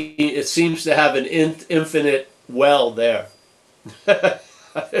seems to have an infinite well there. I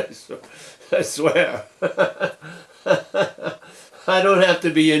swear. I don't have to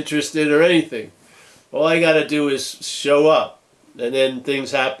be interested or anything. All I got to do is show up, and then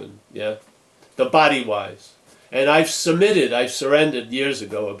things happen, yeah? The body-wise. And I've surrendered years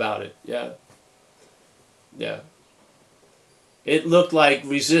ago about it, yeah? Yeah. It looked like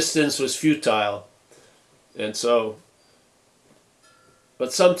resistance was futile. And so...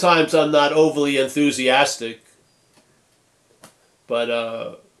 But sometimes I'm not overly enthusiastic. but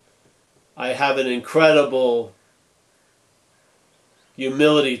I have an incredible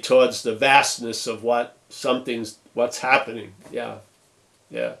humility towards the vastness of what's happening. Yeah,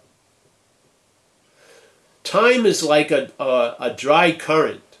 yeah. Time is like a dry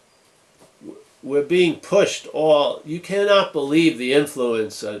current. We're being pushed all. You cannot believe the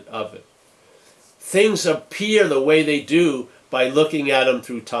influence of it. Things appear the way they do by looking at them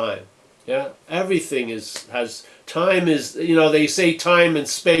through time. Yeah, everything has time is, they say time and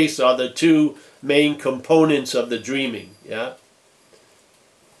space are the two main components of the dreaming. Yeah,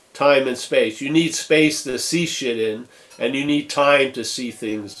 time and space. You need space to see shit in, and you need time to see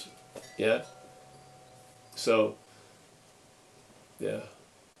things. Yeah. So, yeah.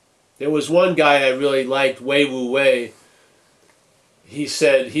 There was one guy I really liked, Wei Wu Wei.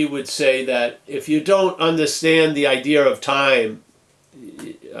 He would say that if you don't understand the idea of time,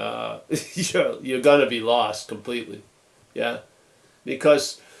 you're going to be lost completely. Yeah?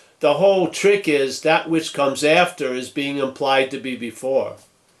 Because the whole trick is that which comes after is being implied to be before.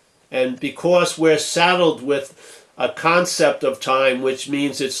 And because we're saddled with a concept of time, which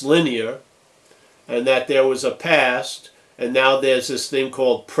means it's linear, and that there was a past, and now there's this thing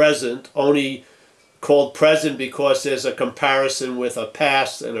called present, only called present because there's a comparison with a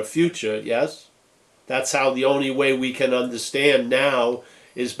past and a future, yes? That's how the only way we can understand now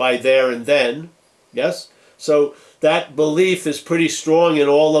is by there and then, yes? So that belief is pretty strong in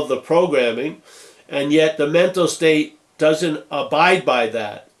all of the programming, and yet the mental state doesn't abide by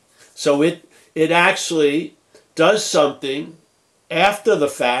that. So it actually does something after the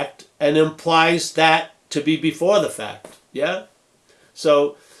fact and implies that to be before the fact. Yeah?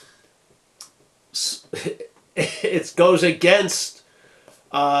 So it goes against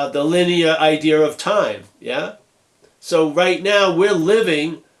the linear idea of time. Yeah? So right now we're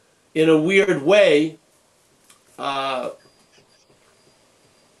living in a weird way. Like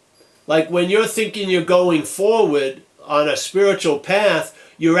when you're thinking you're going forward on a spiritual path,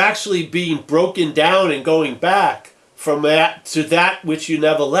 you're actually being broken down and going back from that to that which you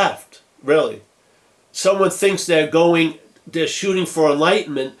never left, really. Someone thinks they're shooting for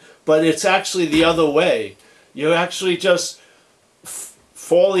enlightenment, but it's actually the other way. You're actually just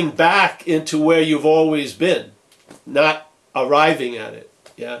falling back into where you've always been, not arriving at it.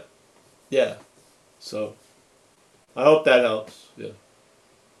 Yeah? Yeah. So, I hope that helps. Yeah.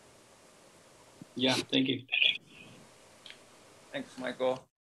 Yeah, thank you. Thanks, Michael.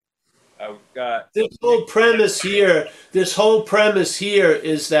 I've got This whole premise here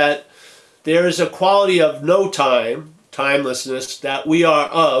is that there is a quality of no time, timelessness, that we are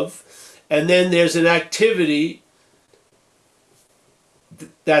of, and then there's an activity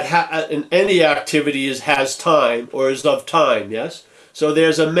and any activity has time or is of time, yes? So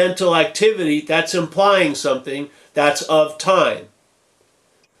there's a mental activity that's implying something that's of time.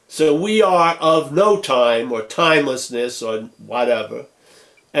 So we are of no time or timelessness or whatever.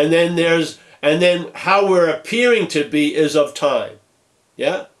 And then how we're appearing to be is of time.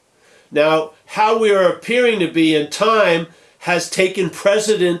 Yeah? Now, how we are appearing to be in time has taken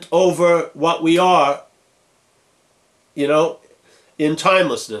precedent over what we are, in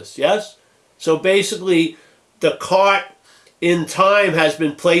timelessness. Yes? So basically, the cart in time has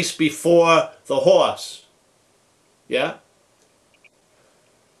been placed before the horse. Yeah?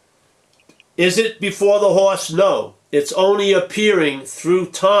 Is it before the horse? No. It's only appearing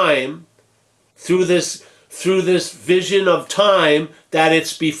through time, through this vision of time, that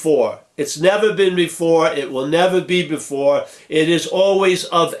it's before. It's never been before. It will never be before. It is always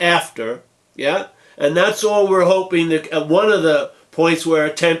of after. Yeah? And that's all we're hoping that one of the points we're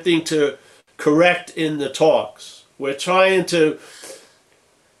attempting to correct in the talks. We're trying to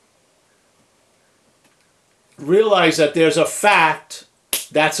realize that there's a fact,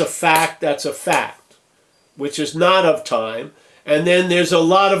 that's a fact, that's a fact, which is not of time. And then there's a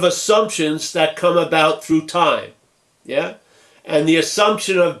lot of assumptions that come about through time. Yeah? And the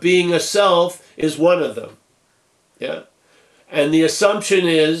assumption of being a self is one of them. Yeah? And the assumption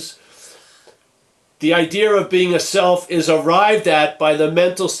is the idea of being a self is arrived at by the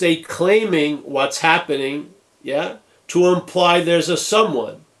mental state claiming what's happening, yeah, to imply there's a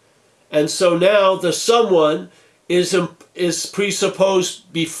someone. And so now the someone is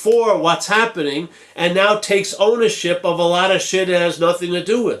presupposed before what's happening and now takes ownership of a lot of shit it has nothing to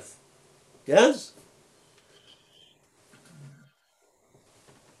do with. Yes?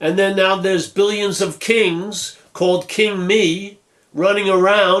 And then now there's billions of kings called King Me running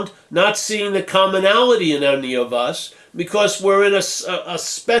around not seeing the commonality in any of us because we're in a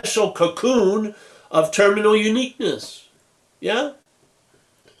special cocoon of terminal uniqueness. Yeah?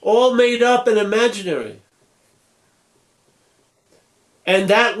 All made up and imaginary. and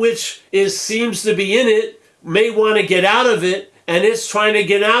that which seems to be in it may want to get out of it, and it's trying to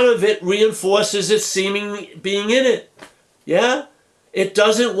get out of it reinforces its seeming being in it. Yeah? It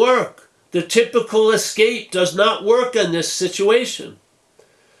doesn't work. The typical escape does not work in this situation.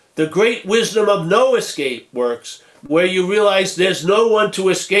 The great wisdom of no escape works, where you realize there's no one to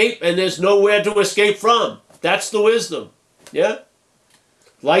escape and there's nowhere to escape from. That's the wisdom. Yeah?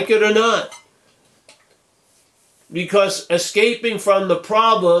 Like it or not. Because escaping from the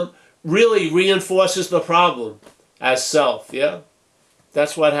problem really reinforces the problem as self. Yeah?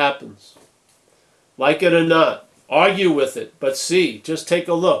 That's what happens. Like it or not. Argue with it, but see. Just take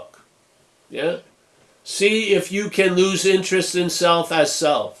a look. Yeah? See if you can lose interest in self as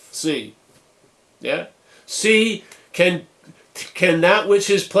self. See. Yeah? See, can that which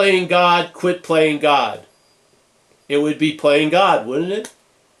is playing God quit playing God? It would be playing God, wouldn't it?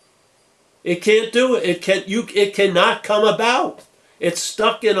 It can't do it. It cannot come about. It's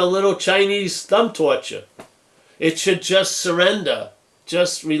stuck in a little Chinese thumb torture. It should just surrender.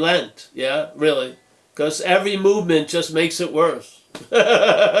 Just relent. Yeah, really. Because every movement just makes it worse.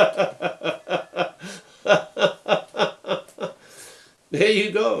 There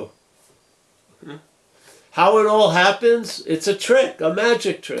you go. How it all happens, it's a trick, a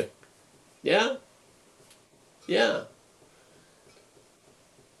magic trick. Yeah? Yeah.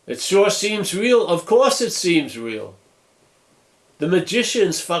 It sure seems real. Of course it seems real. The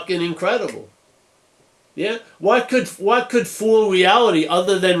magician's fucking incredible. Yeah? What could fool reality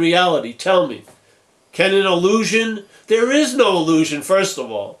other than reality? Tell me. Can an illusion? There is no illusion, first of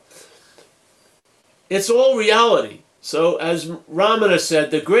all. It's all reality. So as Ramana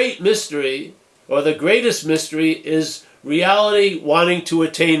said, the great mystery, or the greatest mystery, is reality wanting to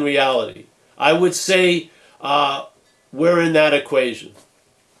attain reality. I would say we're in that equation.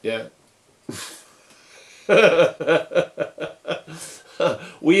 Yeah.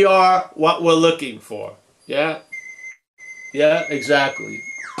 We are what we're looking for. Yeah? Yeah, exactly.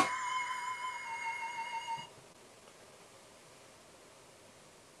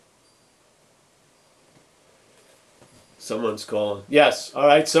 Someone's calling. Yes. All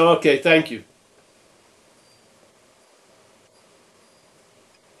right. So, okay. Thank you.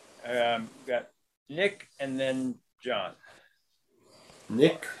 Got Nick and then John.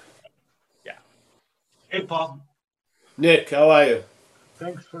 Nick? Yeah. Hey, Paul. Nick, how are you?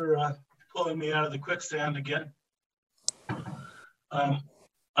 Thanks for pulling me out of the quicksand again. I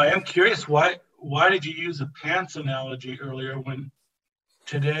am curious, why did you use a pants analogy earlier when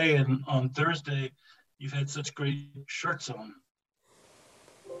today and on Thursday you've had such great shirts on?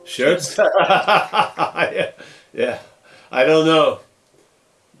 Shirts? Yeah. I don't know.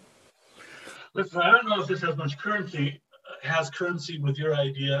 Listen, I don't know if this has currency with your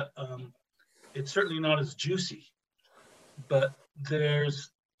idea. It's certainly not as juicy, but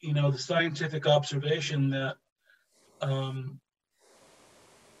there's, the scientific observation that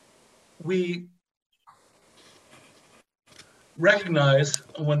we recognize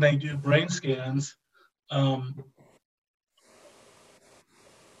when they do brain scans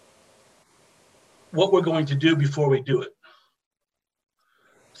what we're going to do before we do it.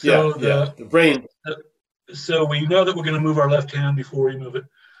 So the brain. So we know that we're going to move our left hand before we move it.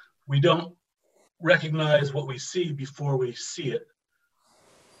 We don't recognize what we see before we see it.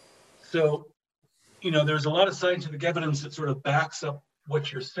 So, there's a lot of scientific evidence that sort of backs up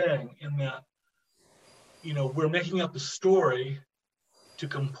what you're saying, in that, we're making up a story to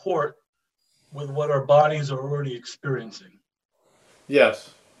comport with what our bodies are already experiencing.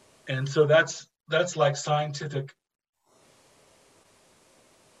 Yes. And so that's like scientific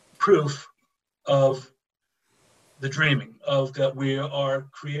proof of the dreaming, of that we are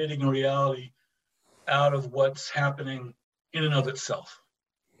creating a reality out of what's happening in and of itself.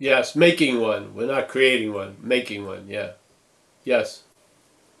 Yes, making one. We're not creating one, making one, yeah. Yes.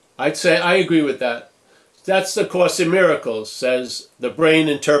 I'd say I agree with that. That's the Course in Miracles, says the brain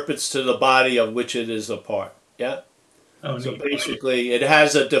interprets to the body of which it is a part. Yeah? Oh, so neat. basically it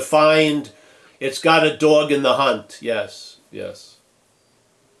has a defined, it's got a dog in the hunt. Yes, yes.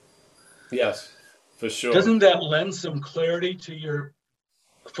 Yes, for sure. Doesn't that lend some clarity to your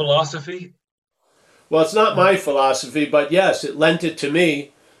philosophy? Well, it's not my philosophy, but yes, it lent it to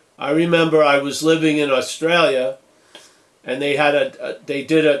me. I remember I was living in Australia, and they had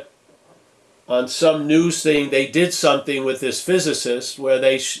on some news thing, they did something with this physicist where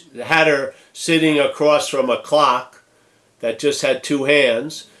they had her sitting across from a clock that just had two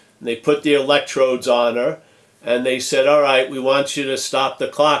hands, and they put the electrodes on her, and they said, all right, we want you to stop the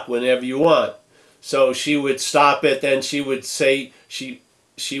clock whenever you want. So she would stop it, then she would say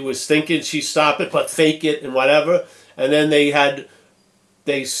she was thinking she'd stop it, but fake it and whatever. And then they had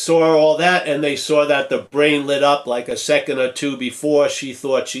they saw all that, and they saw that the brain lit up like a second or two before she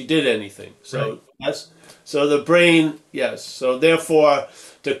thought she did anything. So Right. yes, so the brain, yes. So therefore,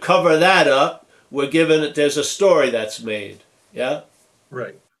 to cover that up, we're given there's a story that's made. Yeah,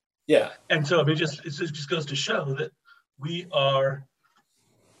 Right. yeah, And so it just goes to show that we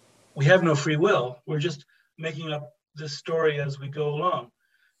have no free will. We're just making up this story as we go along.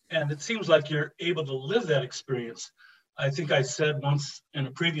 And it seems like you're able to live that experience. I think I said once in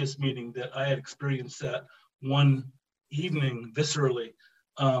a previous meeting that I had experienced that one evening viscerally,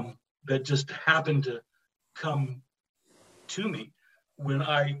 that just happened to come to me when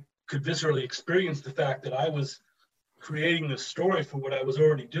I could viscerally experience the fact that I was creating this story for what I was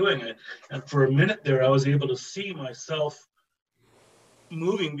already doing. And for a minute there, I was able to see myself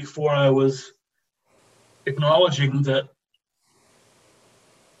moving before I was acknowledging that,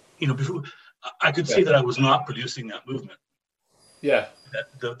 before I could see that I was not producing that movement, yeah.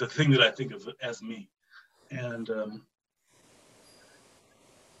 that the thing that I think of as me. And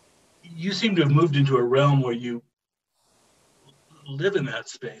you seem to have moved into a realm where you live in that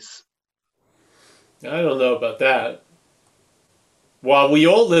space. I don't know about that. Well, we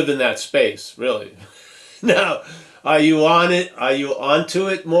all live in that space, really. Now, are you on it? Are you onto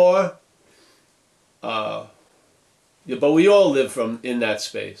it more? Yeah, but we all live in that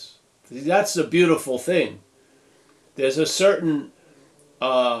space. That's the beautiful thing. There's a certain.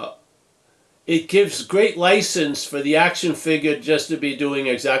 It gives great license for the action figure just to be doing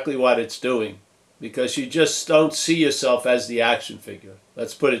exactly what it's doing, because you just don't see yourself as the action figure.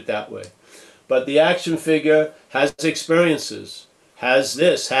 Let's put it that way. But the action figure has experiences, has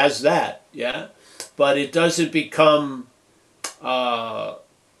this, has that, yeah? But it doesn't become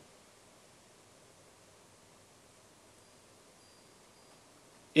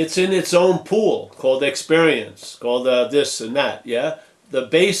it's in its own pool called experience, called this and that, yeah? The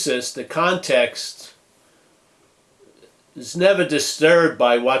basis, the context is never disturbed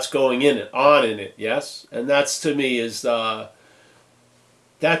by what's going on in it, yes? And that's, to me, is that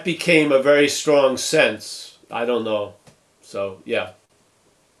became a very strong sense. I don't know. So, yeah.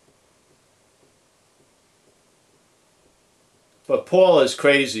 But Paul is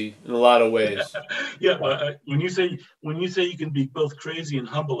crazy in a lot of ways. Yeah, but when you say you can be both crazy and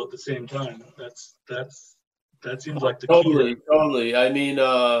humble at the same time, that seems like the Totally, key. totally. I mean,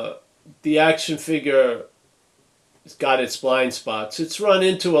 the action figure has got its blind spots. It's run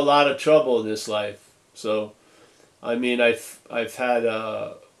into a lot of trouble in this life. So, I mean, I've had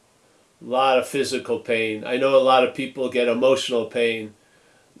a lot of physical pain. I know a lot of people get emotional pain.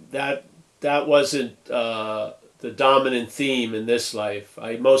 That wasn't the dominant theme in this life.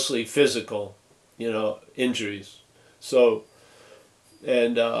 I mostly physical, injuries. So,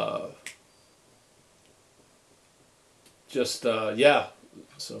 and yeah.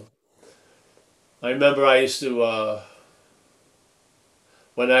 So, I remember I used to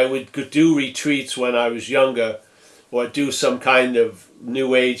when I would do retreats when I was younger, or do some kind of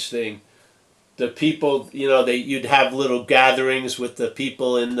new age thing. The people, you'd have little gatherings with the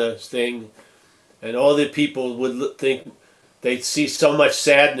people in the thing, and all the people would think they'd see so much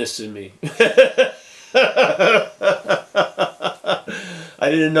sadness in me. I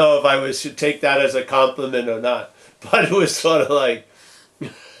didn't know if I should take that as a compliment or not, but it was sort of like,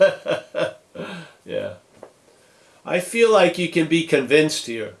 yeah. I feel like you can be convinced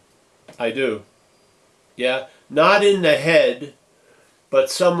here. I do. Yeah? Not in the head, but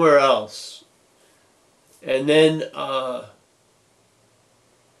somewhere else. And then,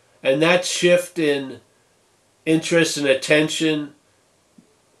 and that shift in interest and attention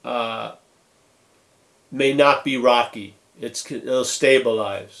may not be rocky. It'll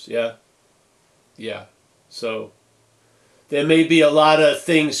stabilize. Yeah, yeah. So there may be a lot of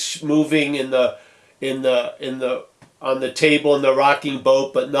things moving on the table in the rocking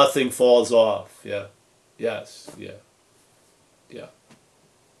boat, but nothing falls off. Yeah, yes, yeah, yeah.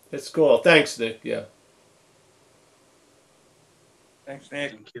 It's cool. Thanks, Nick. Yeah. Thanks,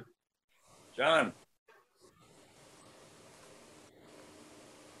 Nick. Thank you. John.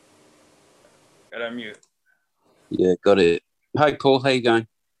 Got to unmute. Yeah, got it. Hi, Paul. How you going?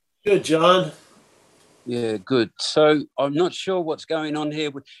 Good, John. Yeah, good. So I'm not sure what's going on here.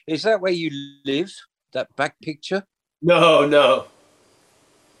 Is that where you live? That back picture? No.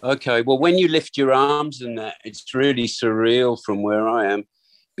 Okay. Well, when you lift your arms and that, it's really surreal from where I am,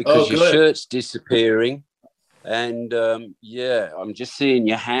 because your shirt's disappearing. And yeah, I'm just seeing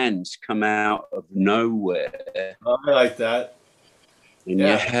your hands come out of nowhere. I like that. in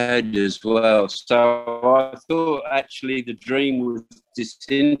your head as well. So I thought actually the dream was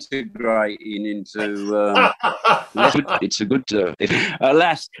disintegrating into. It's a good.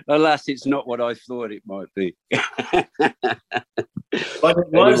 Alas, it's not what I thought it might be. But it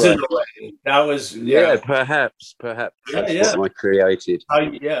was anyway, in a way. That was perhaps that's what I created.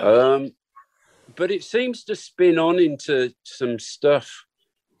 But it seems to spin on into some stuff.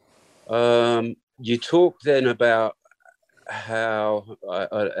 You talk then about how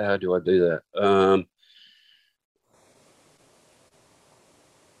do I do that?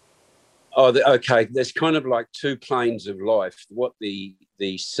 Okay. There's kind of like two planes of life. What the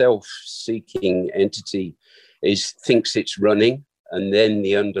self-seeking entity thinks it's running, and then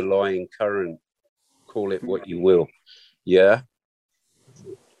the underlying current. Call it what you will. Yeah.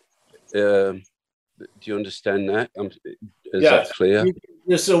 Do you understand that? Is that clear?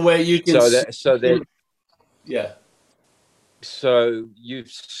 There's a way you can. So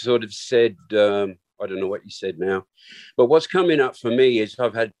you've sort of said, I don't know what you said now, but what's coming up for me is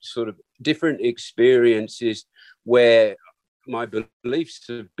I've had sort of different experiences where my beliefs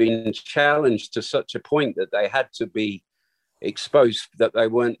have been challenged to such a point that they had to be exposed, that they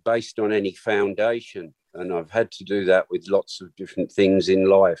weren't based on any foundation. And I've had to do that with lots of different things in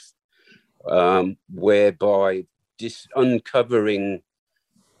life, whereby uncovering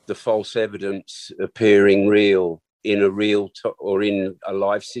the false evidence appearing real in a real or in a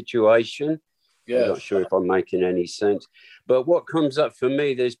life situation. I'm not sure if I'm making any sense. But what comes up for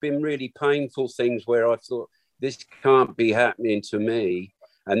me, there's been really painful things where I thought, this can't be happening to me.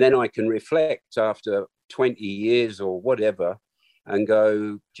 And then I can reflect after 20 years or whatever and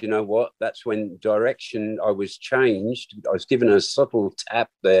go, do you know what? That's when direction, I was changed. I was given a subtle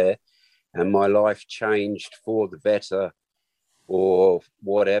tap there and my life changed for the better or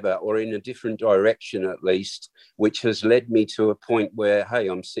whatever, or in a different direction at least, which has led me to a point where, hey,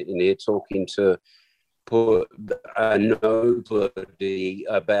 I'm sitting here talking to nobody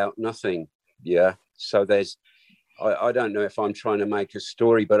about nothing. Yeah. So I don't know if I'm trying to make a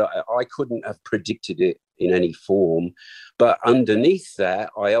story, but I couldn't have predicted it in any form. But underneath that,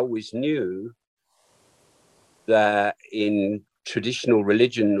 I always knew that in traditional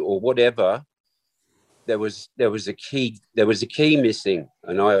religion or whatever, there was a key missing,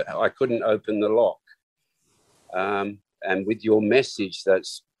 and I couldn't open the lock. And with your message,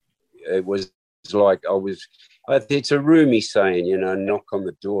 it was like it's a Rumi saying, knock on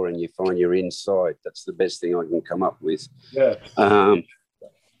the door and you find you're inside. That's the best thing I can come up with. Yeah.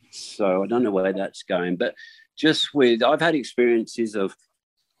 So I don't know where that's going, but I've had experiences of,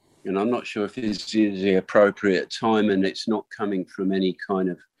 and I'm not sure if this is the appropriate time, and it's not coming from any kind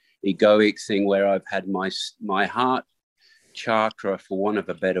of egoic thing, where I've had my heart chakra, for want of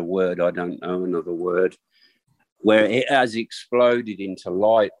a better word, I don't know another word, where it has exploded into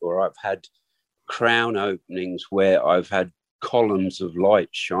light, or I've had crown openings where I've had columns of light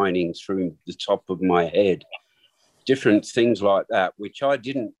shining through the top of my head, different things like that, which I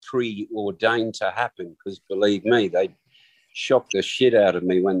didn't preordain to happen, because believe me, they shocked the shit out of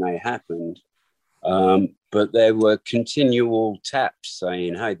me when they happened. But there were continual taps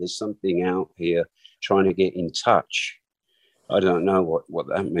saying, hey, there's something out here trying to get in touch. I don't know what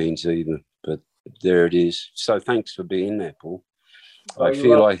that means either, but there it is. So thanks for being there, Paul. I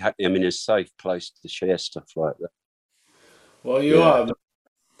feel like I'm in a safe place to share stuff like that. Well, you are.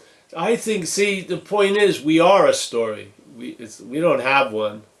 I think, the point is, we are a story. We don't have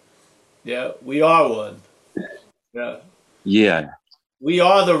one. Yeah, we are one. Yeah. Yeah. We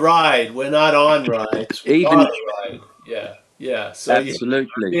are the ride. We're not on rides. We are the ride. Yeah, yeah. So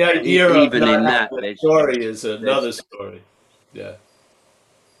absolutely. The idea even of in that story is another story. Yeah.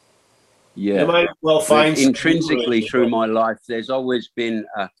 Yeah. You might well find intrinsically through my life, there's always been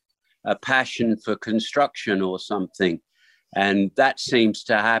a passion for construction or something, and that seems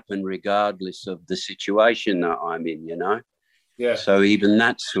to happen regardless of the situation that I'm in. Yeah. So even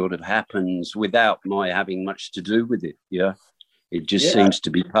that sort of happens without my having much to do with it. Yeah. It just seems to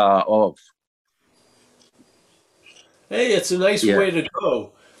be part of. Hey, it's a nice way to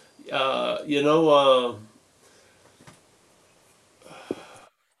go.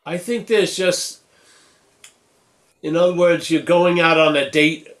 I think there's just, in other words, you're going out on a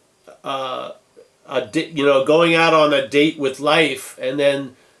date, going out on a date with life, and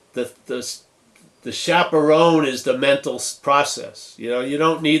then the chaperone is the mental process. You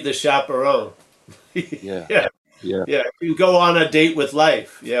don't need the chaperone. Yeah. Yeah, you go on a date with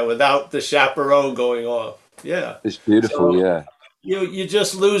life, without the chaperone going off. Yeah. It's beautiful, so You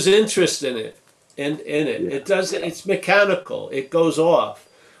just lose interest in it. It doesn't, it's mechanical. It goes off.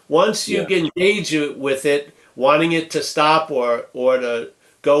 Once you engage with it wanting it to stop or to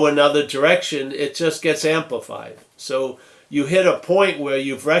go another direction, it just gets amplified. So you hit a point where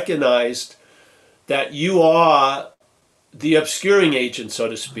you've recognized that you are the obscuring agent, so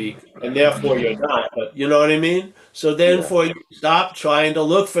to speak, and therefore you're not. But you know what I mean? So then, Yeah. for you stop trying to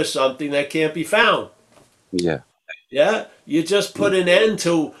look for something that can't be found. Yeah. Yeah, you just put an end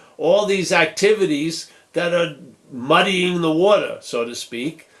to all these activities that are muddying the water, so to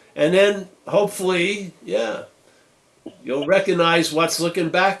speak, and then hopefully, yeah, you'll recognize what's looking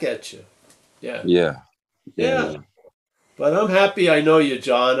back at you. Yeah, Yeah. yeah. Yeah. But I'm happy I know you,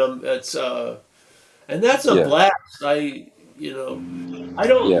 John. And that's a Yeah. blast. I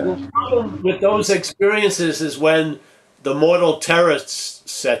don't. Yeah. The problem with those experiences is when the mortal terror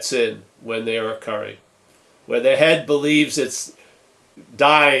sets in when they are occurring, where the head believes it's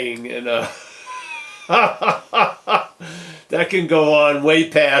dying, and that can go on way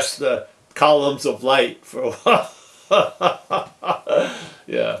past the columns of light for a while.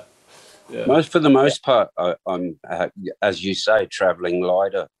 Yeah, yeah. For the most part, I'm, as you say, traveling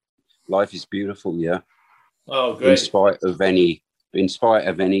lighter. Life is beautiful, yeah. Oh, In great. spite of any,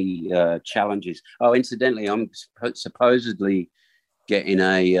 challenges. Oh, incidentally, I'm supposedly getting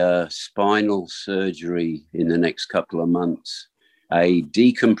a spinal surgery in the next couple of months, a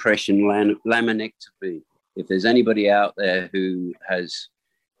decompression laminectomy. If there's anybody out there who has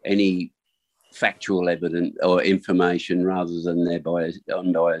any factual evidence or information rather than their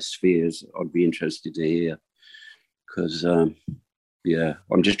unbiased fears, I'd be interested to hear. Because, yeah,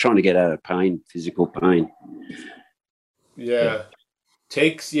 I'm just trying to get out of pain, physical pain. Yeah.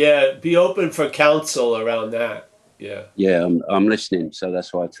 Be open for counsel around that. Yeah. Yeah, I'm listening, so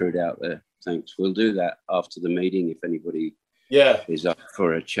that's why I threw it out there. Thanks. We'll do that after the meeting if anybody is up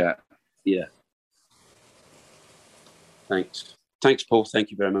for a chat. Yeah. Thanks. Thanks, Paul. Thank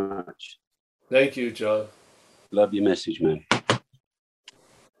you very much. Thank you, John. Love your message, man.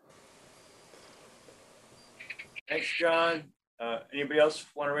 Thanks, John. Anybody else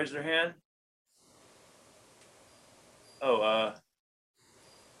want to raise their hand? Oh,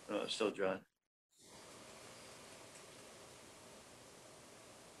 no, it's still John.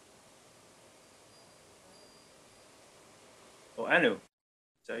 Oh, Anu.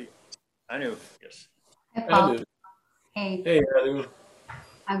 Anu, yes. Hey, Paul. Anu. Hey, Hey, Anu.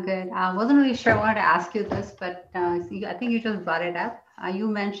 I'm good. I wasn't really sure I wanted to ask you this, but I think you just brought it up. You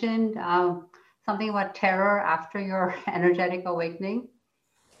mentioned something about terror after your energetic awakening.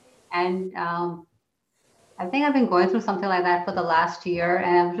 And I think I've been going through something like that for the last year.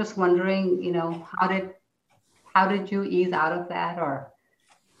 And I'm just wondering, how did you ease out of that? Or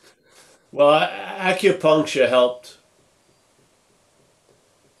Well, acupuncture helped.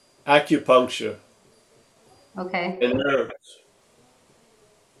 Acupuncture okay. and nerves.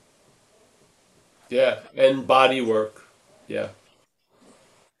 Yeah, and body work. Yeah.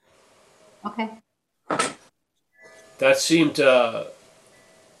 Okay. That seemed yeah.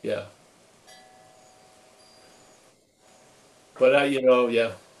 But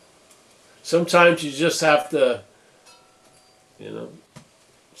yeah. Sometimes you just have to,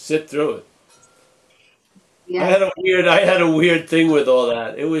 sit through it. Yeah. I had a weird thing with all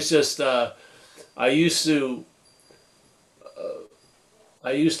that. It was just I used to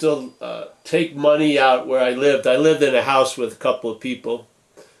take money out where I lived. I lived in a house with a couple of people.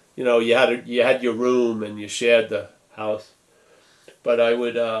 You had your room and you shared the house. But I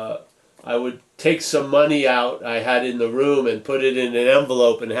would take some money out I had in the room and put it in an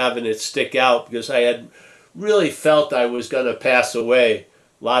envelope and having it stick out because I had really felt I was going to pass away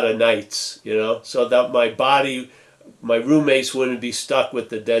a lot of nights, so that my roommates wouldn't be stuck with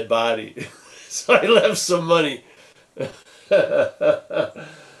the dead body. So I left some money. But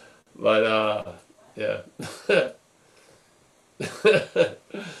yeah.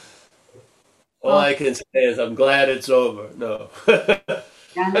 All I can say is I'm glad it's over. No.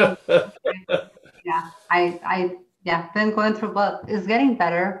 Yeah, no, been going through, but it's getting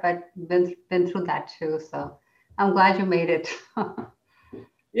better, but been through that too. So I'm glad you made it.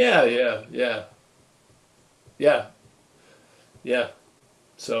 Yeah.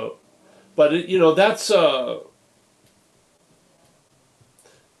 So, but that's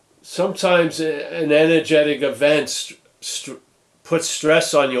sometimes an energetic event puts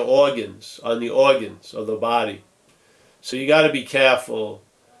stress on your organs, on the organs of the body. So you got to be careful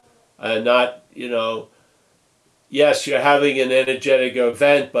and not, yes, you're having an energetic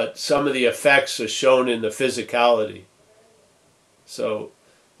event, but some of the effects are shown in the physicality. So,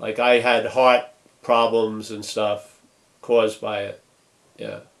 like I had heart problems and stuff caused by it.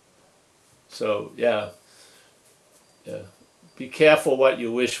 Yeah. So, yeah. Be careful what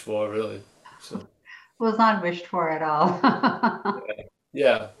you wish for, really. So. was not wished for at all.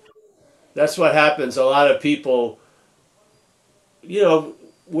 Yeah, that's what happens. A lot of people, you know,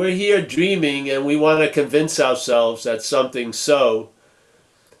 we're here dreaming and we want to convince ourselves that something's so.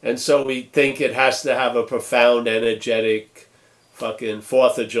 And so we think it has to have a profound, energetic fucking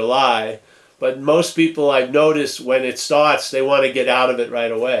 4th of July. But most people I've noticed when it starts, they want to get out of it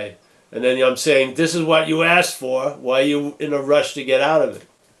right away. And then I'm saying, this is what you asked for. Why are you in a rush to get out of it?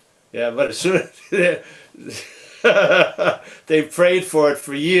 Yeah, but as soon as they prayed for it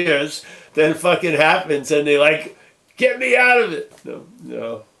for years, then fucking happens and they like, get me out of it.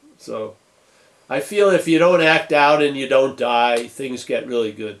 No. So I feel if you don't act out and you don't die, things get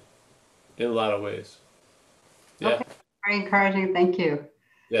really good in a lot of ways. Yeah. Okay. Very encouraging. Thank you.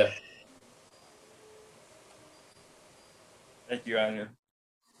 Yeah. Thank you, Anu.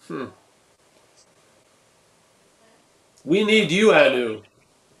 We need you, Anu.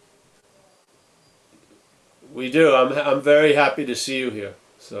 We do. I'm very happy to see you here.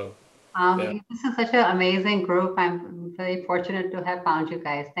 So yeah. This is such an amazing group. I'm very fortunate to have found you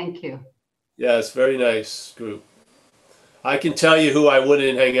guys. Thank you. Yeah, it's a very nice group. I can tell you who I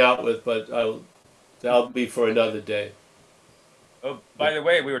wouldn't hang out with, but that'll be for another day. Oh, by the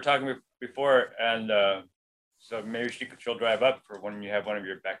way, we were talking before, and so maybe she'll drive up for when you have one of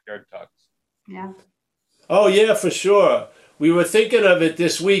your backyard talks. Yeah. Oh yeah, for sure. We were thinking of it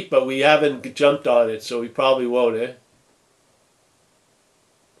this week, but we haven't jumped on it, so we probably won't, eh?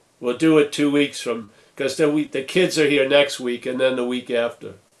 We'll do it 2 weeks from, because the kids are here next week, and then the week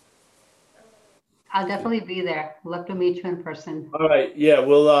after. I'll definitely be there. Love to meet you in person. All right, yeah,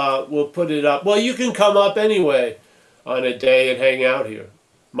 we'll put it up. Well, you can come up anyway on a day and hang out here.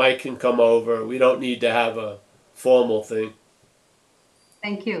 Mike can come over. We don't need to have a formal thing.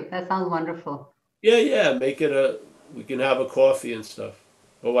 Thank you. That sounds wonderful. Yeah, make it we can have a coffee and stuff,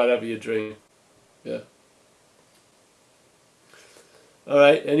 or whatever you drink. Yeah. All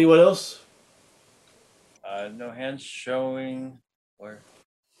right, anyone else? No hands showing. Where?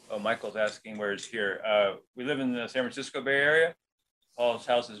 Oh, Michael's asking where is here. We live in the San Francisco Bay Area. Paul's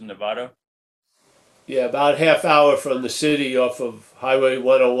house is in Nevada. Yeah, about half hour from the city off of Highway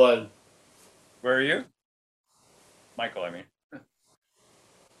 101. Where are you? Michael, I mean.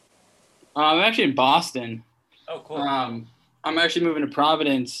 I'm actually in Boston. Oh, cool. I'm actually moving to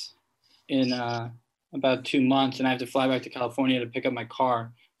Providence in about 2 months, and I have to fly back to California to pick up my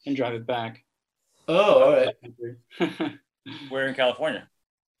car and drive it back. Oh, all right. Where in California?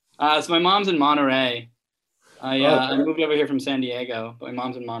 So my mom's in Monterey. I moved over here from San Diego, but my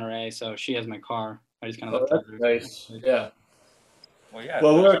mom's in Monterey, so she has my car. I just kind of that's nice. Yeah. Well, yeah.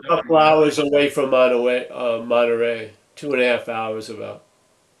 Well, we're a couple hours away from Monterey. 2.5 hours about.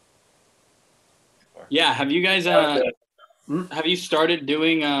 Yeah. Have you guys have you started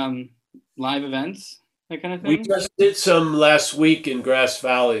doing live events, that kind of thing? We just did some last week in Grass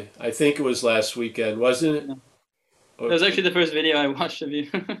Valley. I think it was last weekend, wasn't it? That was actually the first video I watched of you.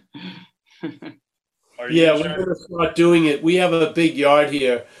 Yeah, we're going to start doing it. We have a big yard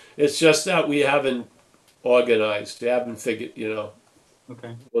here. It's just that we haven't organized. We haven't figured,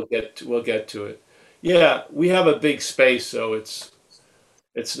 Okay. We'll get to it. Yeah, we have a big space, so it's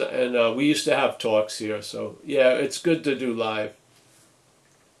and we used to have talks here, so yeah, it's good to do live.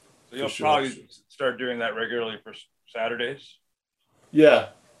 So you'll probably start doing that regularly for Saturdays? Yeah.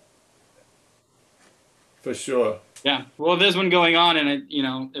 For sure. Yeah. Well, there's one going on and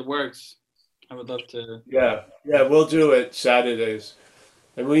it works. I would love to. Yeah, we'll do it Saturdays.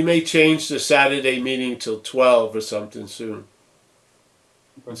 And we may change the Saturday meeting till 12 or something soon.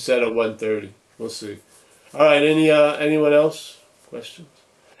 Okay. Instead of 1:30. We'll see. All right, anyone else? Questions?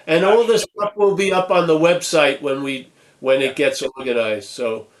 And all this stuff will be up on the website when it gets organized.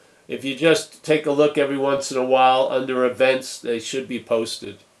 So if you just take a look every once in a while under events, they should be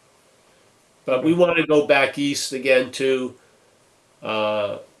posted. But we want to go back east again too.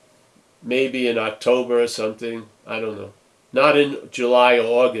 Maybe in October or something. I don't know. Not in July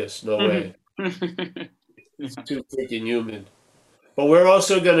or August. No way. It's too freaking humid. But we're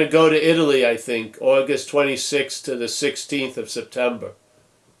also going to go to Italy, I think, August 26th to the 16th of September.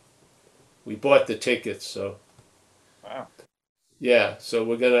 We bought the tickets, so. Wow. Yeah, so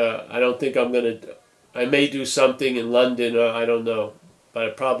we're going to, I may do something in London, or I don't know,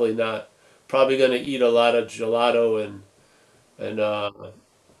 but probably not. Probably going to eat a lot of gelato and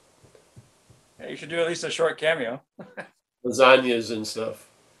yeah, you should do at least a short cameo. lasagnas and stuff.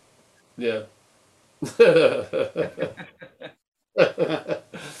 Yeah.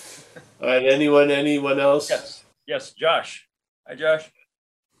 All right, anyone else? Yes, Josh. Hi, Josh.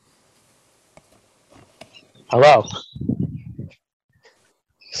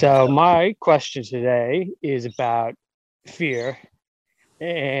 So my question today is about fear,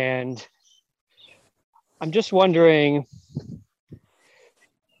 and I'm just wondering,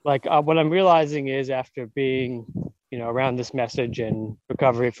 like, what I'm realizing is after being, around this message and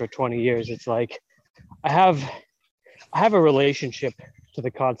recovery for 20 years, it's like I have a relationship to the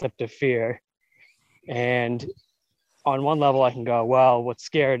concept of fear, and on one level I can go, well, what's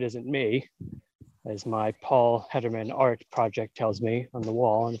scared isn't me, as my Paul Hederman art project tells me on the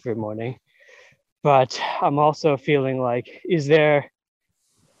wall every morning. But I'm also feeling like, is there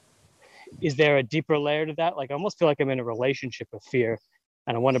a deeper layer to that? Like, I almost feel like I'm in a relationship with fear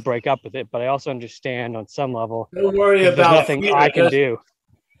and I want to break up with it, but I also understand on some level Don't worry there's about nothing fear. I can do.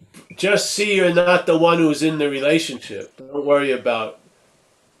 Just see you're not the one who's in the relationship. Don't worry about.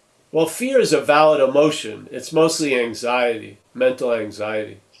 Well, fear is a valid emotion. It's mostly anxiety, mental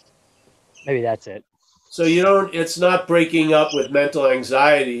anxiety. Maybe that's it. So you don't, it's not breaking up with mental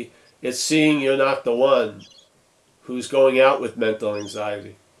anxiety. It's seeing you're not the one who's going out with mental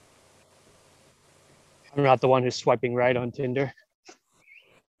anxiety. I'm not the one who's swiping right on Tinder.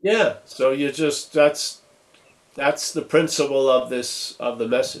 Yeah. So you just, that's the principle of the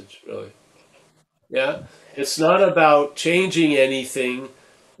message, really. Yeah. It's not about changing anything.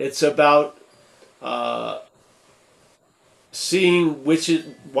 It's about seeing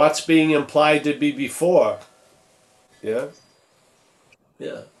what's being implied to be before. Yeah.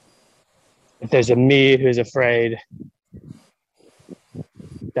 Yeah. If there's a me who's afraid,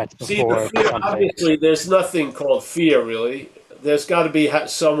 that's See, the before fear, something. obviously, there's nothing called fear, really. There's got to be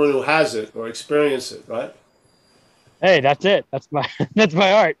someone who has it or experience it, right? Hey, that's it. That's my that's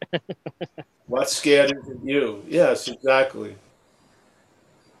my art. What's scared isn't you. Yes, exactly.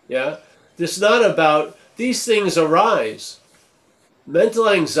 Yeah. It's not about, these things arise. Mental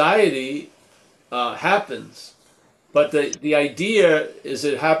anxiety happens. But the idea, is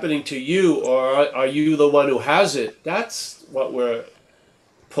it happening to you, or are you the one who has it? That's what we're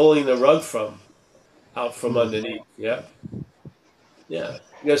pulling the rug out from underneath. Yeah. Yeah.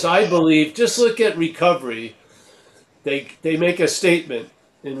 Because I believe, just look at recovery. They make a statement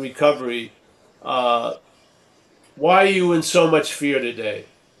in recovery. Why are you in so much fear today?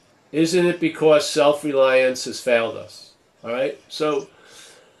 Isn't it because self-reliance has failed us? All right. So,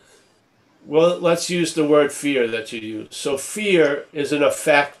 well, let's use the word fear that you use. So fear is an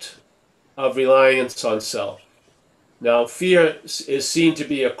effect of reliance on self. Now, fear is seen to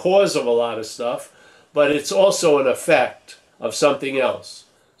be a cause of a lot of stuff, but it's also an effect of something else.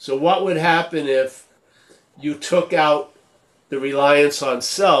 So what would happen if you took out the reliance on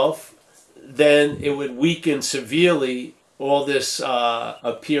self? Then it would weaken severely all this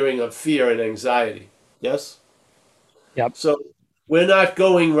appearing of fear and anxiety. Yes? Yep. So we're not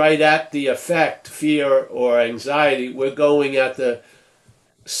going right at the effect, fear or anxiety. We're going at the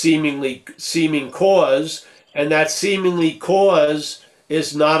seeming cause, and that seemingly cause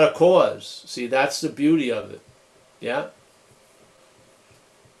is not a cause. See, that's the beauty of it. Yeah?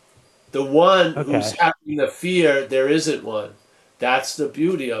 The one who's having the fear, there isn't one. That's the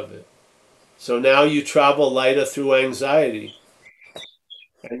beauty of it. So now you travel lighter through anxiety.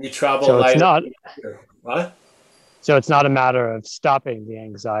 And you travel So lighter it's not, through fear. What? so it's not a matter of stopping the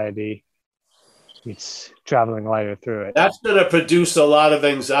anxiety. It's traveling lighter through it. That's going to produce a lot of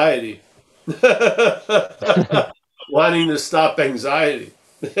anxiety. Wanting to stop anxiety.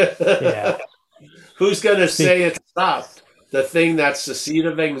 Yeah. Who's going to say it stopped? The thing that's the seed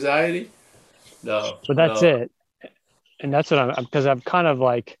of anxiety? No. But that's it. And that's what because I'm kind of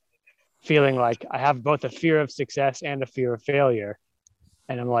like feeling like I have both a fear of success and a fear of failure.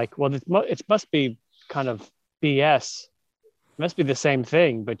 And I'm like, well, it must be kind of BS. It must be the same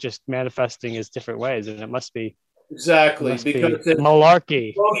thing, but just manifesting is different ways. And it must be exactly because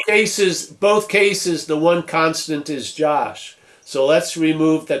malarkey. Both cases, the one constant is Josh. So let's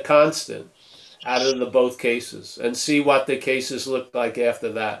remove the constant out of the both cases and see what the cases look like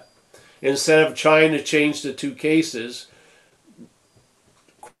after that. Instead of trying to change the two cases,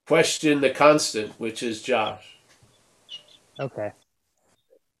 question the constant, which is Josh. Okay.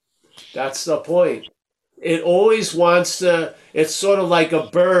 That's the point. It always wants to, it's sort of like a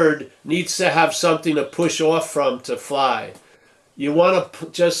bird needs to have something to push off from to fly. You want to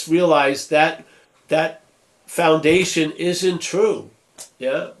just realize that that foundation isn't true.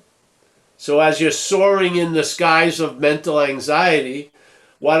 Yeah. So as you're soaring in the skies of mental anxiety,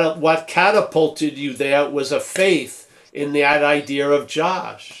 what catapulted you there was a faith in that idea of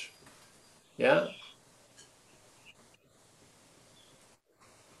Josh. Yeah.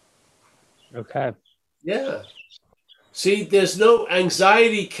 Okay. Yeah. See, there's no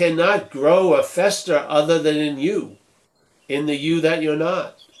anxiety cannot grow or fester other than in you, in the you that you're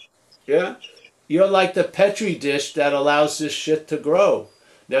not. Yeah. You're like the Petri dish that allows this shit to grow.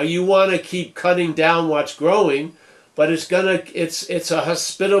 Now you want to keep cutting down what's growing, but it's a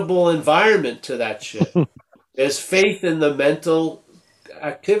hospitable environment to that shit. There's faith in the mental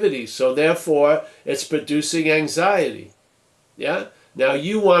activity, so therefore it's producing anxiety. Yeah. Now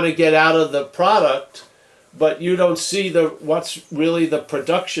you want to get out of the product, but you don't see what's really the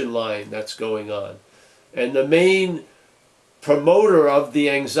production line that's going on. And the main promoter of the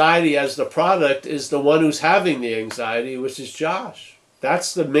anxiety as the product is the one who's having the anxiety, which is Josh.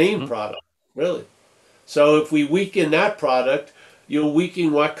 That's the main product, really. So if we weaken that product, you'll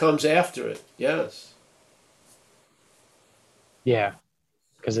weaken what comes after it. Yes. Yeah,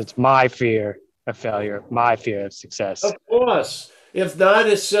 because it's my fear of failure, my fear of success. Of course. If not,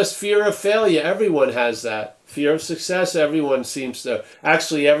 it's just fear of failure. Everyone has that. Fear of success, everyone seems to.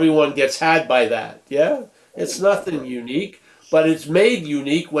 Actually, everyone gets had by that. Yeah? It's nothing unique, but it's made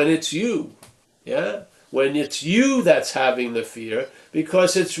unique when it's you. Yeah? When it's you that's having the fear,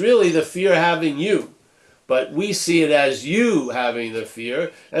 because it's really the fear having you. But we see it as you having the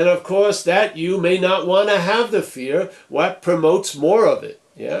fear. And of course, that you may not want to have the fear. What promotes more of it?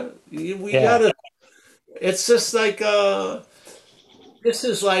 Yeah? We Yeah. gotta. It's just like, this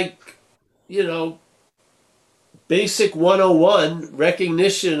is like, basic 101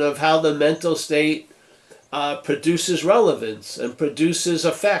 recognition of how the mental state produces relevance and produces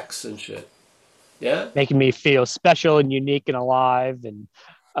effects and shit. Yeah? Making me feel special and unique and alive. And,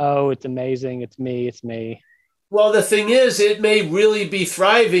 oh, it's amazing. It's me. It's me. Well, the thing is, it may really be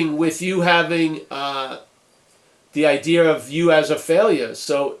thriving with you having the idea of you as a failure.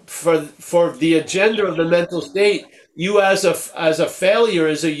 So for the agenda of the mental state, you as a failure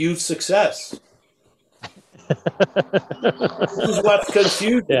is a huge success. This is what's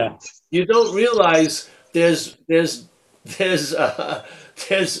confusing. Yeah. You don't realize there's there's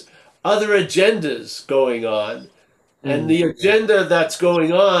other agendas going on, and the agenda that's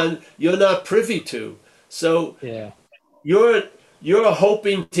going on you're not privy to. So Yeah. you're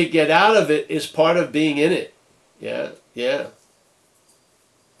hoping to get out of it is part of being in it. Yeah, yeah.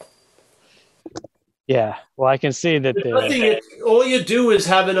 Yeah. Well, I can see that All you do is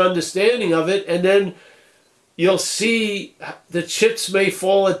have an understanding of it, and then you'll see the chips may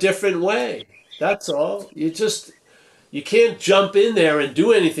fall a different way. That's all. You can't jump in there and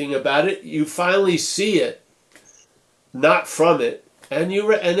do anything about it. You finally see it, not from it, and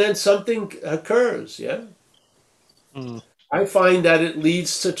then something occurs. Yeah. I find that it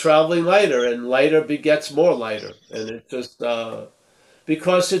leads to traveling lighter, and lighter begets more lighter, and it just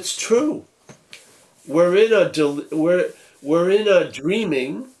because it's true. We're in a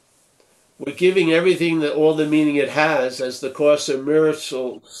dreaming. We're giving everything all the meaning it has, as the Course in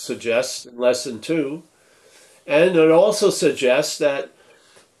Miracles suggests in Lesson 2. And it also suggests that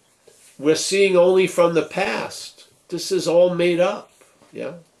we're seeing only from the past. This is all made up.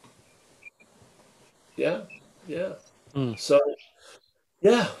 Yeah. Yeah. Yeah. So,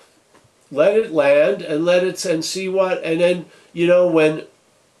 yeah. Let it land and and see what, and then,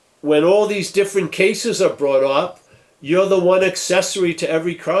 when all these different cases are brought up, you're the one accessory to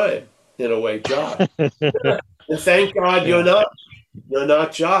every crime, in a way, Josh. And thank God you're not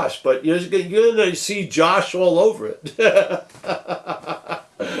Josh, but you're going to see Josh all over it.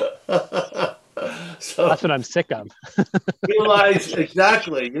 So that's what I'm sick of. realize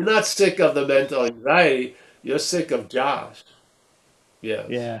exactly, you're not sick of the mental anxiety. You're sick of Josh. Yeah.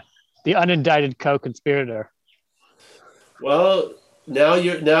 Yeah. The unindicted co-conspirator. Well, now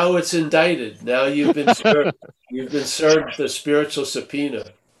it's indicted. Now you've been served. You've been served the spiritual subpoena.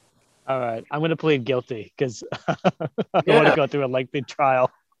 All right, I'm going to plead guilty because I don't want to go through a lengthy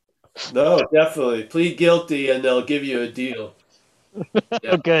trial. No, definitely plead guilty, and they'll give you a deal. Yeah.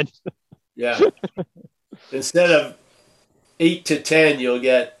 Oh, good. Yeah. Instead of 8 to 10, you'll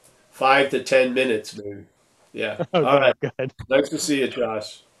get 5 to 10 minutes, maybe. Yeah. Oh, all right. Good. Nice to see you,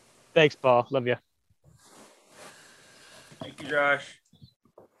 Josh. Thanks, Paul. Love you. Thank you, Josh.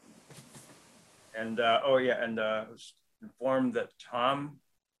 And I was informed that Tom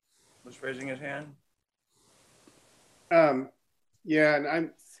was raising his hand. Yeah,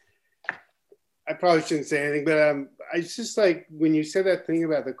 and I probably shouldn't say anything, but I just like when you said that thing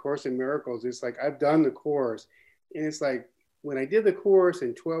about the Course in Miracles, it's like I've done the course, and it's like when I did the course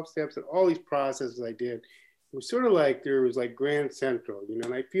and 12 steps and all these processes I did, it was sort of like there was like Grand Central,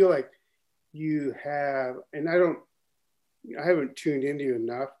 and I feel like you have, and I haven't tuned into you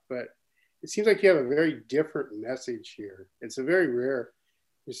enough, but it seems like you have a very different message here. It's a very rare,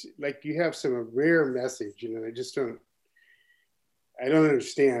 it's like you have some rare message, I don't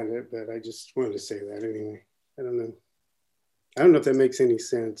understand it, but I just wanted to say that anyway. I don't know. I don't know if that makes any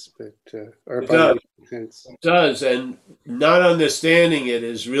sense, but or It if I does. make sense. It does, and not understanding it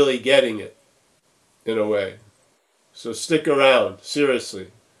is really getting it, in a way. So stick around, seriously.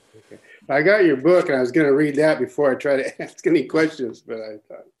 I got your book, and I was going to read that before I try to ask any questions, but I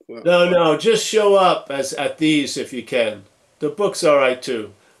thought, well, No, just show up at these if you can. The book's all right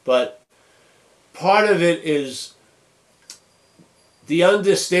too, but part of it is the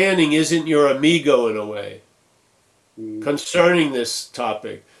understanding isn't your amigo in a way concerning this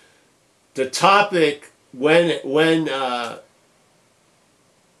topic. The topic, when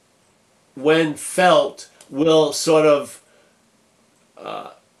felt, will sort of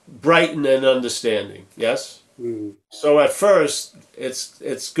brighten an understanding. Yes. So at first,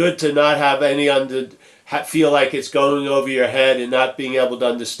 it's good to not have any feel like it's going over your head and not being able to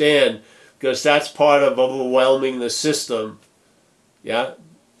understand, because that's part of overwhelming the system. Yeah.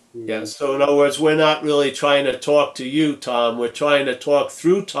 Yeah. So in other words, we're not really trying to talk to you, Tom. We're trying to talk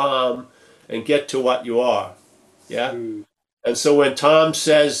through Tom and get to what you are. Yeah. And so when Tom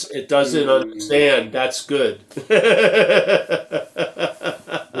says it doesn't understand, that's good.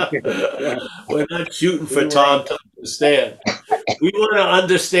 We're not shooting for Tom to understand. We want to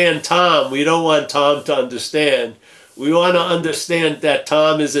understand Tom. We don't want Tom to understand. We want to understand that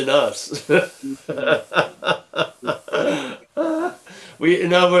Tom is in us.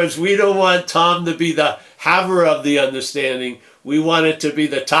 In other words, we don't want Tom to be the haver of the understanding. We want it to be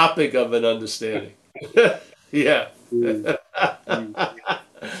the topic of an understanding. Yeah.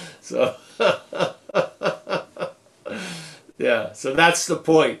 So, yeah. So that's the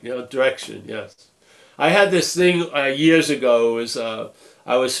point. Direction. Yes. I had this thing years ago. It was I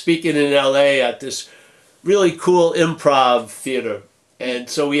was speaking in L.A. at this really cool improv theater. And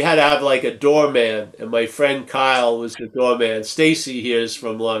so we had to have like a doorman, and my friend Kyle was the doorman. Stacy here is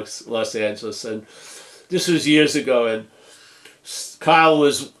from Los Angeles, and this was years ago. And Kyle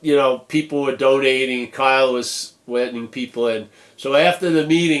was, people were donating. Kyle was letting people in. So after the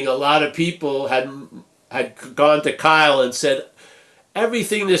meeting, a lot of people had gone to Kyle and said,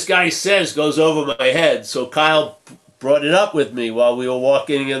 everything this guy says goes over my head. So Kyle brought it up with me while we were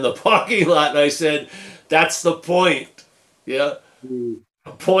walking in the parking lot, and I said, that's the point. Yeah. The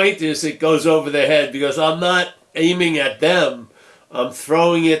point is it goes over their head, because I'm not aiming at them. I'm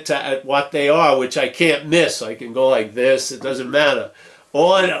throwing it at what they are, which I can't miss. I can go like this. It doesn't matter.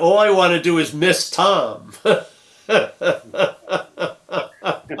 All I want to do is miss Tom.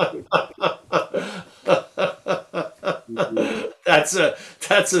 That's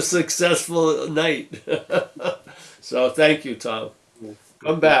a successful night. So thank you, Tom.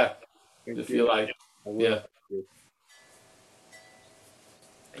 Come back if you like. Yeah.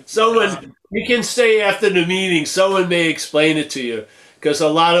 Someone, you can stay after the meeting. Someone may explain it to you, because a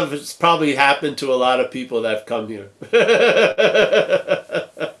lot of it's probably happened to a lot of people that have come here.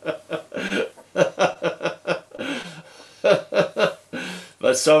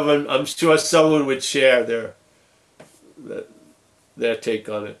 But I'm sure someone would share their take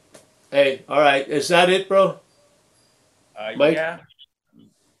on it. Hey, all right, is that it, bro? Mike? Yeah.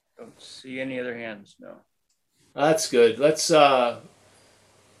 Don't see any other hands. No. That's good.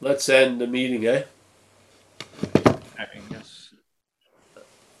 Let's end the meeting, eh? I mean, yes.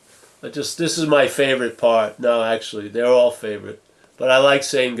 This is my favorite part. No, actually, they're all favorite. But I like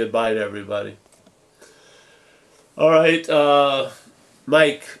saying goodbye to everybody. All right,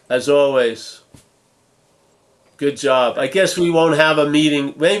 Mike, as always, good job. I guess we won't have a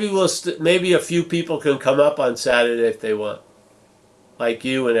meeting. Maybe maybe a few people can come up on Saturday if they want. Like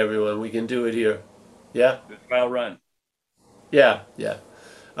you and everyone. We can do it here. Yeah? Well run. Yeah.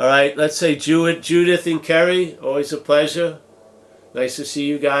 All right, let's say Judith and Kerry, always a pleasure. Nice to see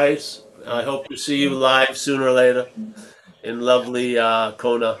you guys. I hope to see you live sooner or later in lovely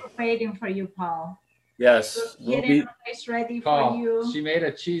Kona. Waiting for you, Paul. Yes. Getting rice ready for you. She made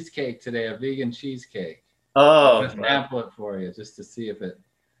a cheesecake today, a vegan cheesecake. Oh. I'm gonna sample it for you just to see if it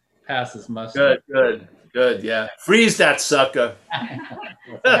passes muster. Good, yeah. Freeze that sucker.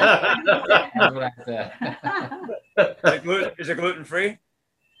 That's what I said. Is it gluten free?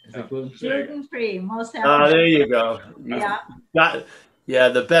 Is it gluten free? Gluten free, most healthy. Oh, there you go. Yeah.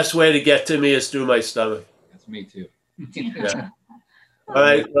 The best way to get to me is through my stomach. That's me too. Yeah. All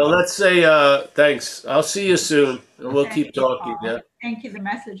right. Well, let's say thanks. I'll see you soon, and we'll keep talking. Paul. Yeah. Thank you. The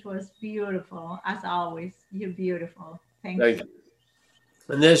message was beautiful, as always. You're beautiful. Thank you. Thank you.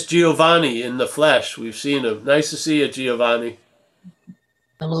 And there's Giovanni in the flesh. We've seen him. Nice to see you, Giovanni.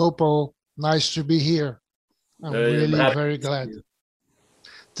 Hello, Paul. Nice to be here. I'm really very glad.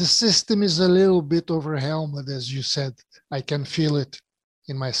 The system is a little bit overwhelmed, as you said. I can feel it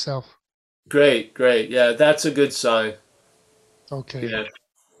in myself. Great. Yeah, that's a good sign. Okay. Yeah.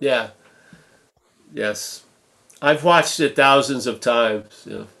 Yeah. Yes. I've watched it thousands of times.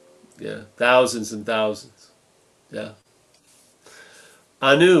 Yeah. Yeah. Thousands and thousands. Yeah.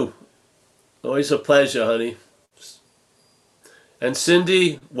 Anu, always a pleasure, honey. And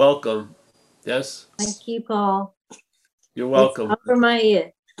Cindy, welcome. Yes? Thank you, Paul. You're welcome. It's up for my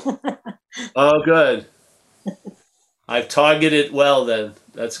ear. Oh, good. I've targeted well then.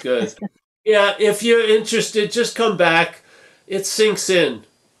 That's good. Yeah, if you're interested, just come back. It sinks in.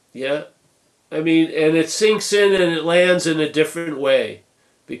 Yeah. I mean, and it sinks in and it lands in a different way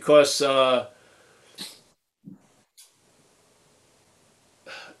because the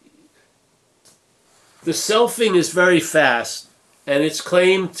selfing is very fast and it's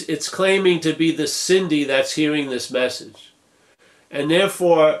claiming to be the Cindy that's hearing this message. And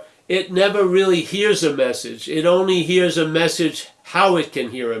therefore, it never really hears a message. It only hears a message how it can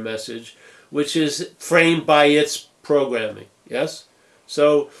hear a message, which is framed by its programming. Yes?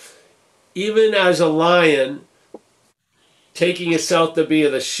 So even as a lion taking itself to be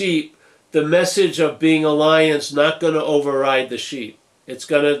the sheep, the message of being a lion's not going to override the sheep.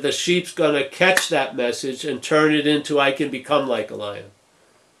 The sheep's going to catch that message and turn it into I can become like a lion.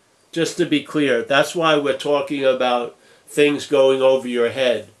 Just to be clear, that's why we're talking about things going over your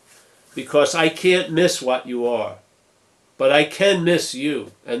head. Because I can't miss what you are. But I can miss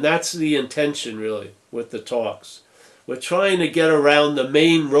you. And that's the intention, really, with the talks. We're trying to get around the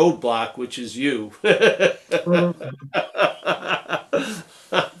main roadblock, which is you.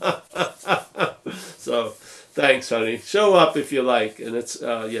 So, thanks, honey. Show up if you like. And it's,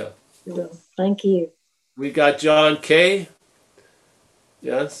 yeah. Thank you. We got John K.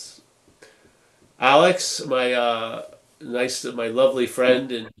 Yes. Alex, my lovely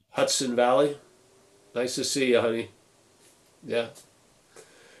friend in Hudson Valley. Nice to see you, honey. Yeah.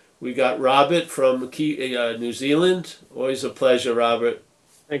 We got Robert from New Zealand. Always a pleasure, Robert.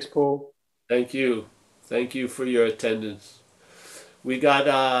 Thanks, Paul. Thank you. Thank you for your attendance. We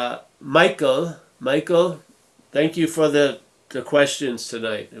got Michael. Michael, thank you for the questions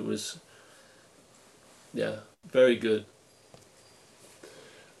tonight. It was, yeah, very good.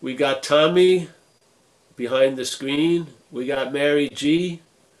 We got Tommy behind the screen. We got Mary G.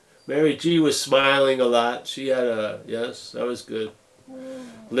 Mary G was smiling a lot. She had yes, that was good.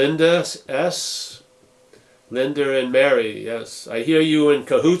 Linda S. Linda and Mary, yes. I hear you in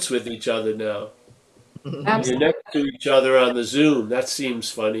cahoots with each other now. You're next to each other on the Zoom. That seems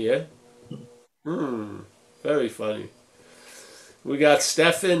funny, eh? Very funny. We got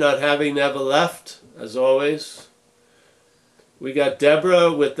Stefan not having never left, as always. We got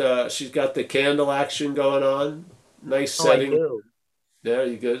Deborah with she's got the candle action going on. Nice setting. There,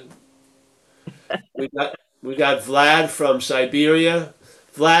 you good. We got Vlad from Siberia.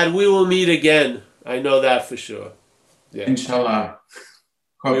 Vlad, we will meet again. I know that for sure. Yeah. Inshallah.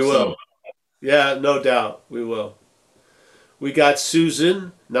 We will. Yeah, no doubt. We will. We got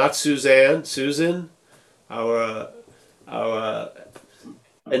Susan, not Suzanne. Susan, our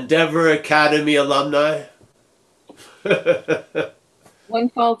Endeavor Academy alumni. One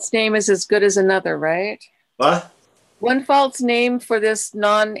false name is as good as another, right? What? One false name for this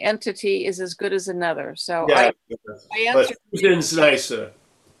non-entity is as good as another. So yeah, I answered. But Susan's nicer.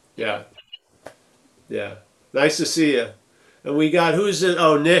 Yeah. Yeah. Nice to see you. And we got, who's it?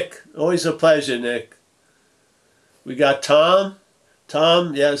 Oh, Nick. Always a pleasure, Nick. We got Tom.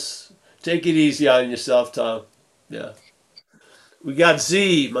 Tom, yes. Take it easy on yourself, Tom. Yeah. We got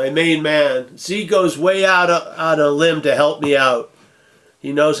Z, my main man. Z goes way out on a limb to help me out.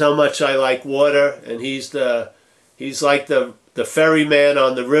 He knows how much I like water, and he's like the ferryman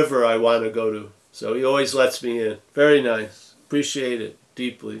on the river I want to go to. So he always lets me in. Very nice. Appreciate it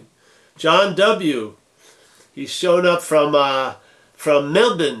deeply. John W. He's shown up from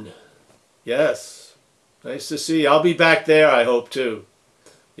Melbourne. Yes. Nice to see you. I'll be back there, I hope, too.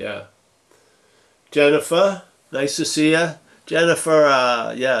 Yeah. Jennifer, nice to see you.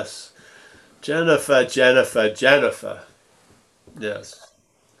 Jennifer, yes. Jennifer. Yes.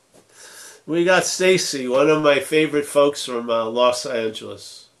 We got Stacy, one of my favorite folks from Los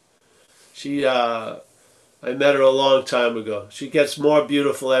Angeles. She, I met her a long time ago. She gets more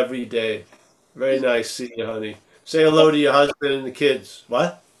beautiful every day. Very nice seeing you, honey. Say hello to your husband and the kids.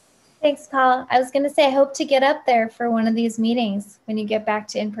 What? Thanks, Paul. I was going to say, I hope to get up there for one of these meetings when you get back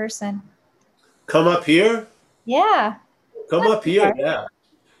to in person. Come up here? Yeah. Come up here, yeah.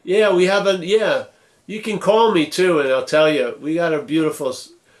 Yeah, we have yeah. You can call me too, and I'll tell you. We got a beautiful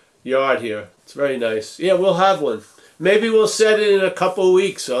yard here. It's very nice. Yeah, we'll have one. Maybe we'll set it in a couple of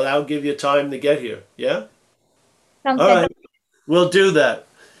weeks, so that'll give you time to get here. Yeah? Sounds All good. right. We'll do that.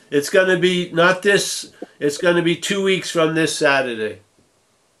 It's going to be not this. It's going to be 2 weeks from this Saturday.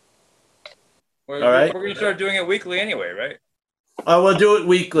 All right. We're going to start doing it weekly anyway, right? I will do it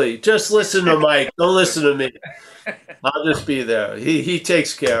weekly. Just listen to Mike. Don't listen to me. I'll just be there. He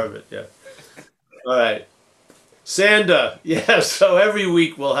takes care of it. Yeah. All right. Sanda. Yeah. So every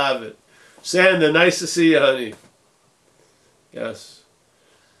week we'll have it. Sanda, nice to see you, honey. Yes.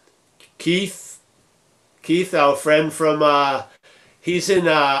 Keith, our friend from, he's in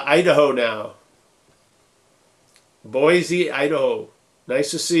Idaho now. Boise, Idaho.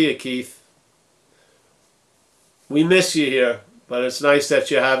 Nice to see you, Keith. We miss you here, but it's nice that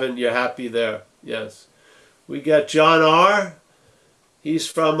you're happy there. Yes. We got John R. He's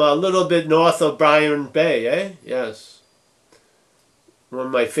from a little bit north of Byron Bay, eh? Yes. One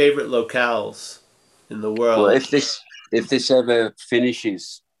of my favorite locales in the world. Well, if this ever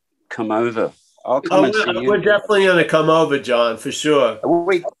finishes, come over. I'll come and see you. We're definitely going to come over, John, for sure.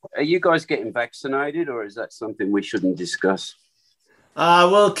 Are you guys getting vaccinated, or is that something we shouldn't discuss?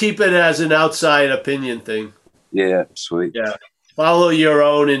 We'll keep it as an outside opinion thing. Yeah, sweet. Yeah. Follow your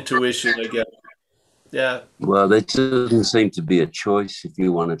own intuition, I guess. Yeah. Well, there doesn't seem to be a choice if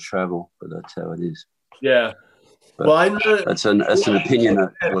you want to travel, but that's how it is. Yeah. But well, I know that's an opinion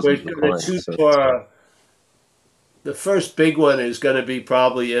that wasn't required, so. The first big one is going to be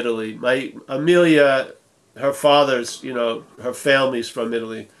probably Italy. My Amelia, her father's, her family's from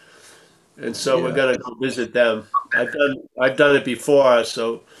Italy, and so we're going to go visit them. I've done it before,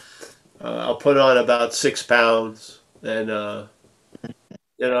 so I'll put on about 6 pounds, and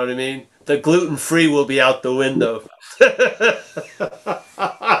you know what I mean. The gluten-free will be out the window.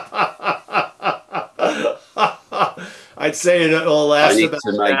 I'd say it will last about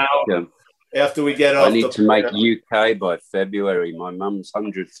an hour. After we get off, I need to make UK by February. My mum's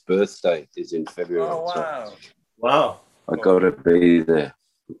 100th birthday is in February. Oh, wow. So wow. I got to be there.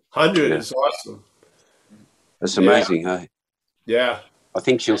 100 is awesome. That's amazing, hey? Yeah. I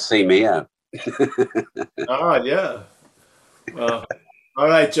think she'll see me out. Yeah. Well, all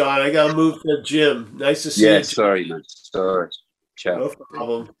right, John. I got to move to Jim. Nice to see you. Yeah, sorry, man. Sorry. Ciao. No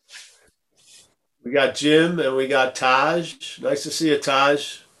problem. We got Jim and we got Taj. Nice to see you,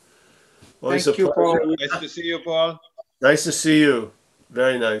 Taj. Always Thank you, a Paul. pleasure. Nice to see you, Paul. Nice to see you.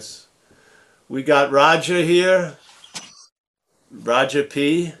 Very nice. We got Roger here. Roger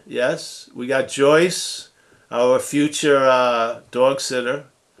P. Yes. We got Joyce, our future dog sitter.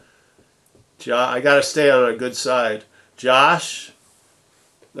 I got to stay on our good side. Josh.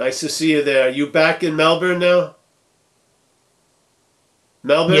 Nice to see you there. You back in Melbourne now?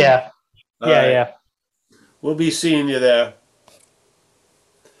 Melbourne? Yeah. All Yeah, right. yeah. We'll be seeing you there.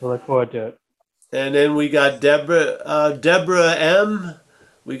 We'll look forward to it. And then we got Deborah M.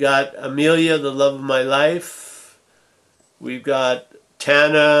 We got Amelia, the love of my life. We've got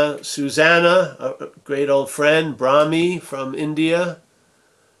Tana, Susanna, a great old friend, Brahmi from India.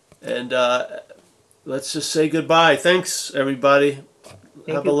 And let's just say goodbye. Thanks, everybody.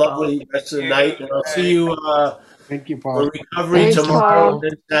 Have a lovely rest of the night. And I'll see you Thank you, Paul. for recovery Thanks, tomorrow Paul.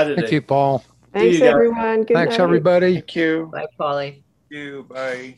 and Saturday. Thank you, Paul. See you Thanks, guys. everyone. Good Thanks, night. everybody. Thank you. Bye, Polly. Thank you. Bye.